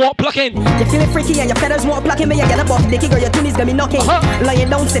and you really want plucking. You feeling freaky and your feathers want plucking. Me, you get up off the kick or your tunis gonna be knocking. Lying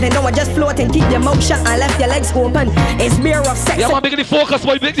down, sitting down, just floating. Keep your mouth shut and left your legs open. It's mirror of sex. Yeah, man, make the focus,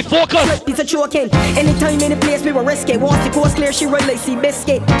 boy, make the focus. Piece of choking. Anytime, any place, we will risk it. Once the coast clear, she run like sea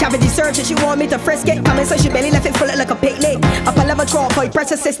biscuit. Cavity searching, she want me to frisk it. Come in, so she belly left it full like a picnic. Up a level 12, for press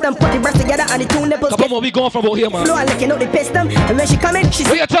the system. Put the breast together and the two nipples. Come on, we going from out here, man. Flow and licking out the piston. And when she come in, she's.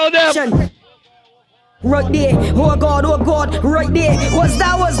 What you tell them? Right there, oh God, right there. What's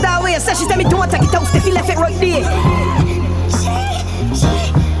that way? So she tell me don't take it out, Steffi left it right there.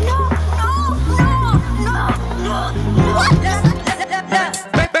 What?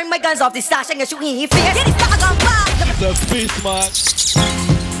 Bring my guns off the stash and shoot in your face. Get this fucker gun back. The beast, man.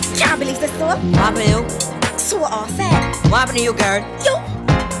 Can't believe this stuff. What happened to you? So offset. What happened to you, girl? You.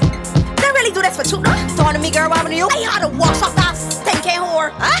 They really do this for you, no? Talking to me, girl, what happened to you? I had to wash off that stinking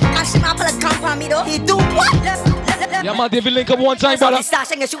whore. And she might pull a gun on me, though. He do what? Yeah, man, David link up one time, brother.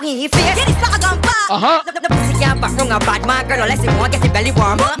 Stash and shoot in your face. Get this fucker gun back. The pussy can't back wrong a bad man, girl, unless you want to get your belly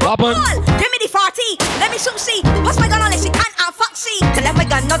warm. Give me the 40. Let me shoot, see. Pass my gun unless she can't and fuck, see. To let my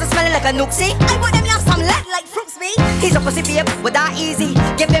gun not smelling like a nook, see. I want them to have some lead like fruits, me. He's a pussy babe, but that easy.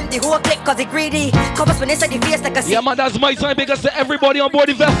 Give him the whole clip cause he greedy. Come up inside the face like a sea. Yeah, man, that's my time because to everybody on board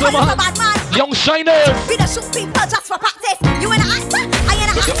the vessel, man. Young shiners. We don't shoot people just for practice. You ain't an actor, I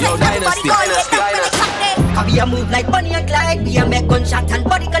ain't an actor. Everybody go and get down when they clap this. Cause we a move like Bonnie and Clyde. We a make gunshot and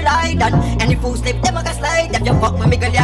body collide. And any fool slip, them a go slide. If you fuck with me, girl,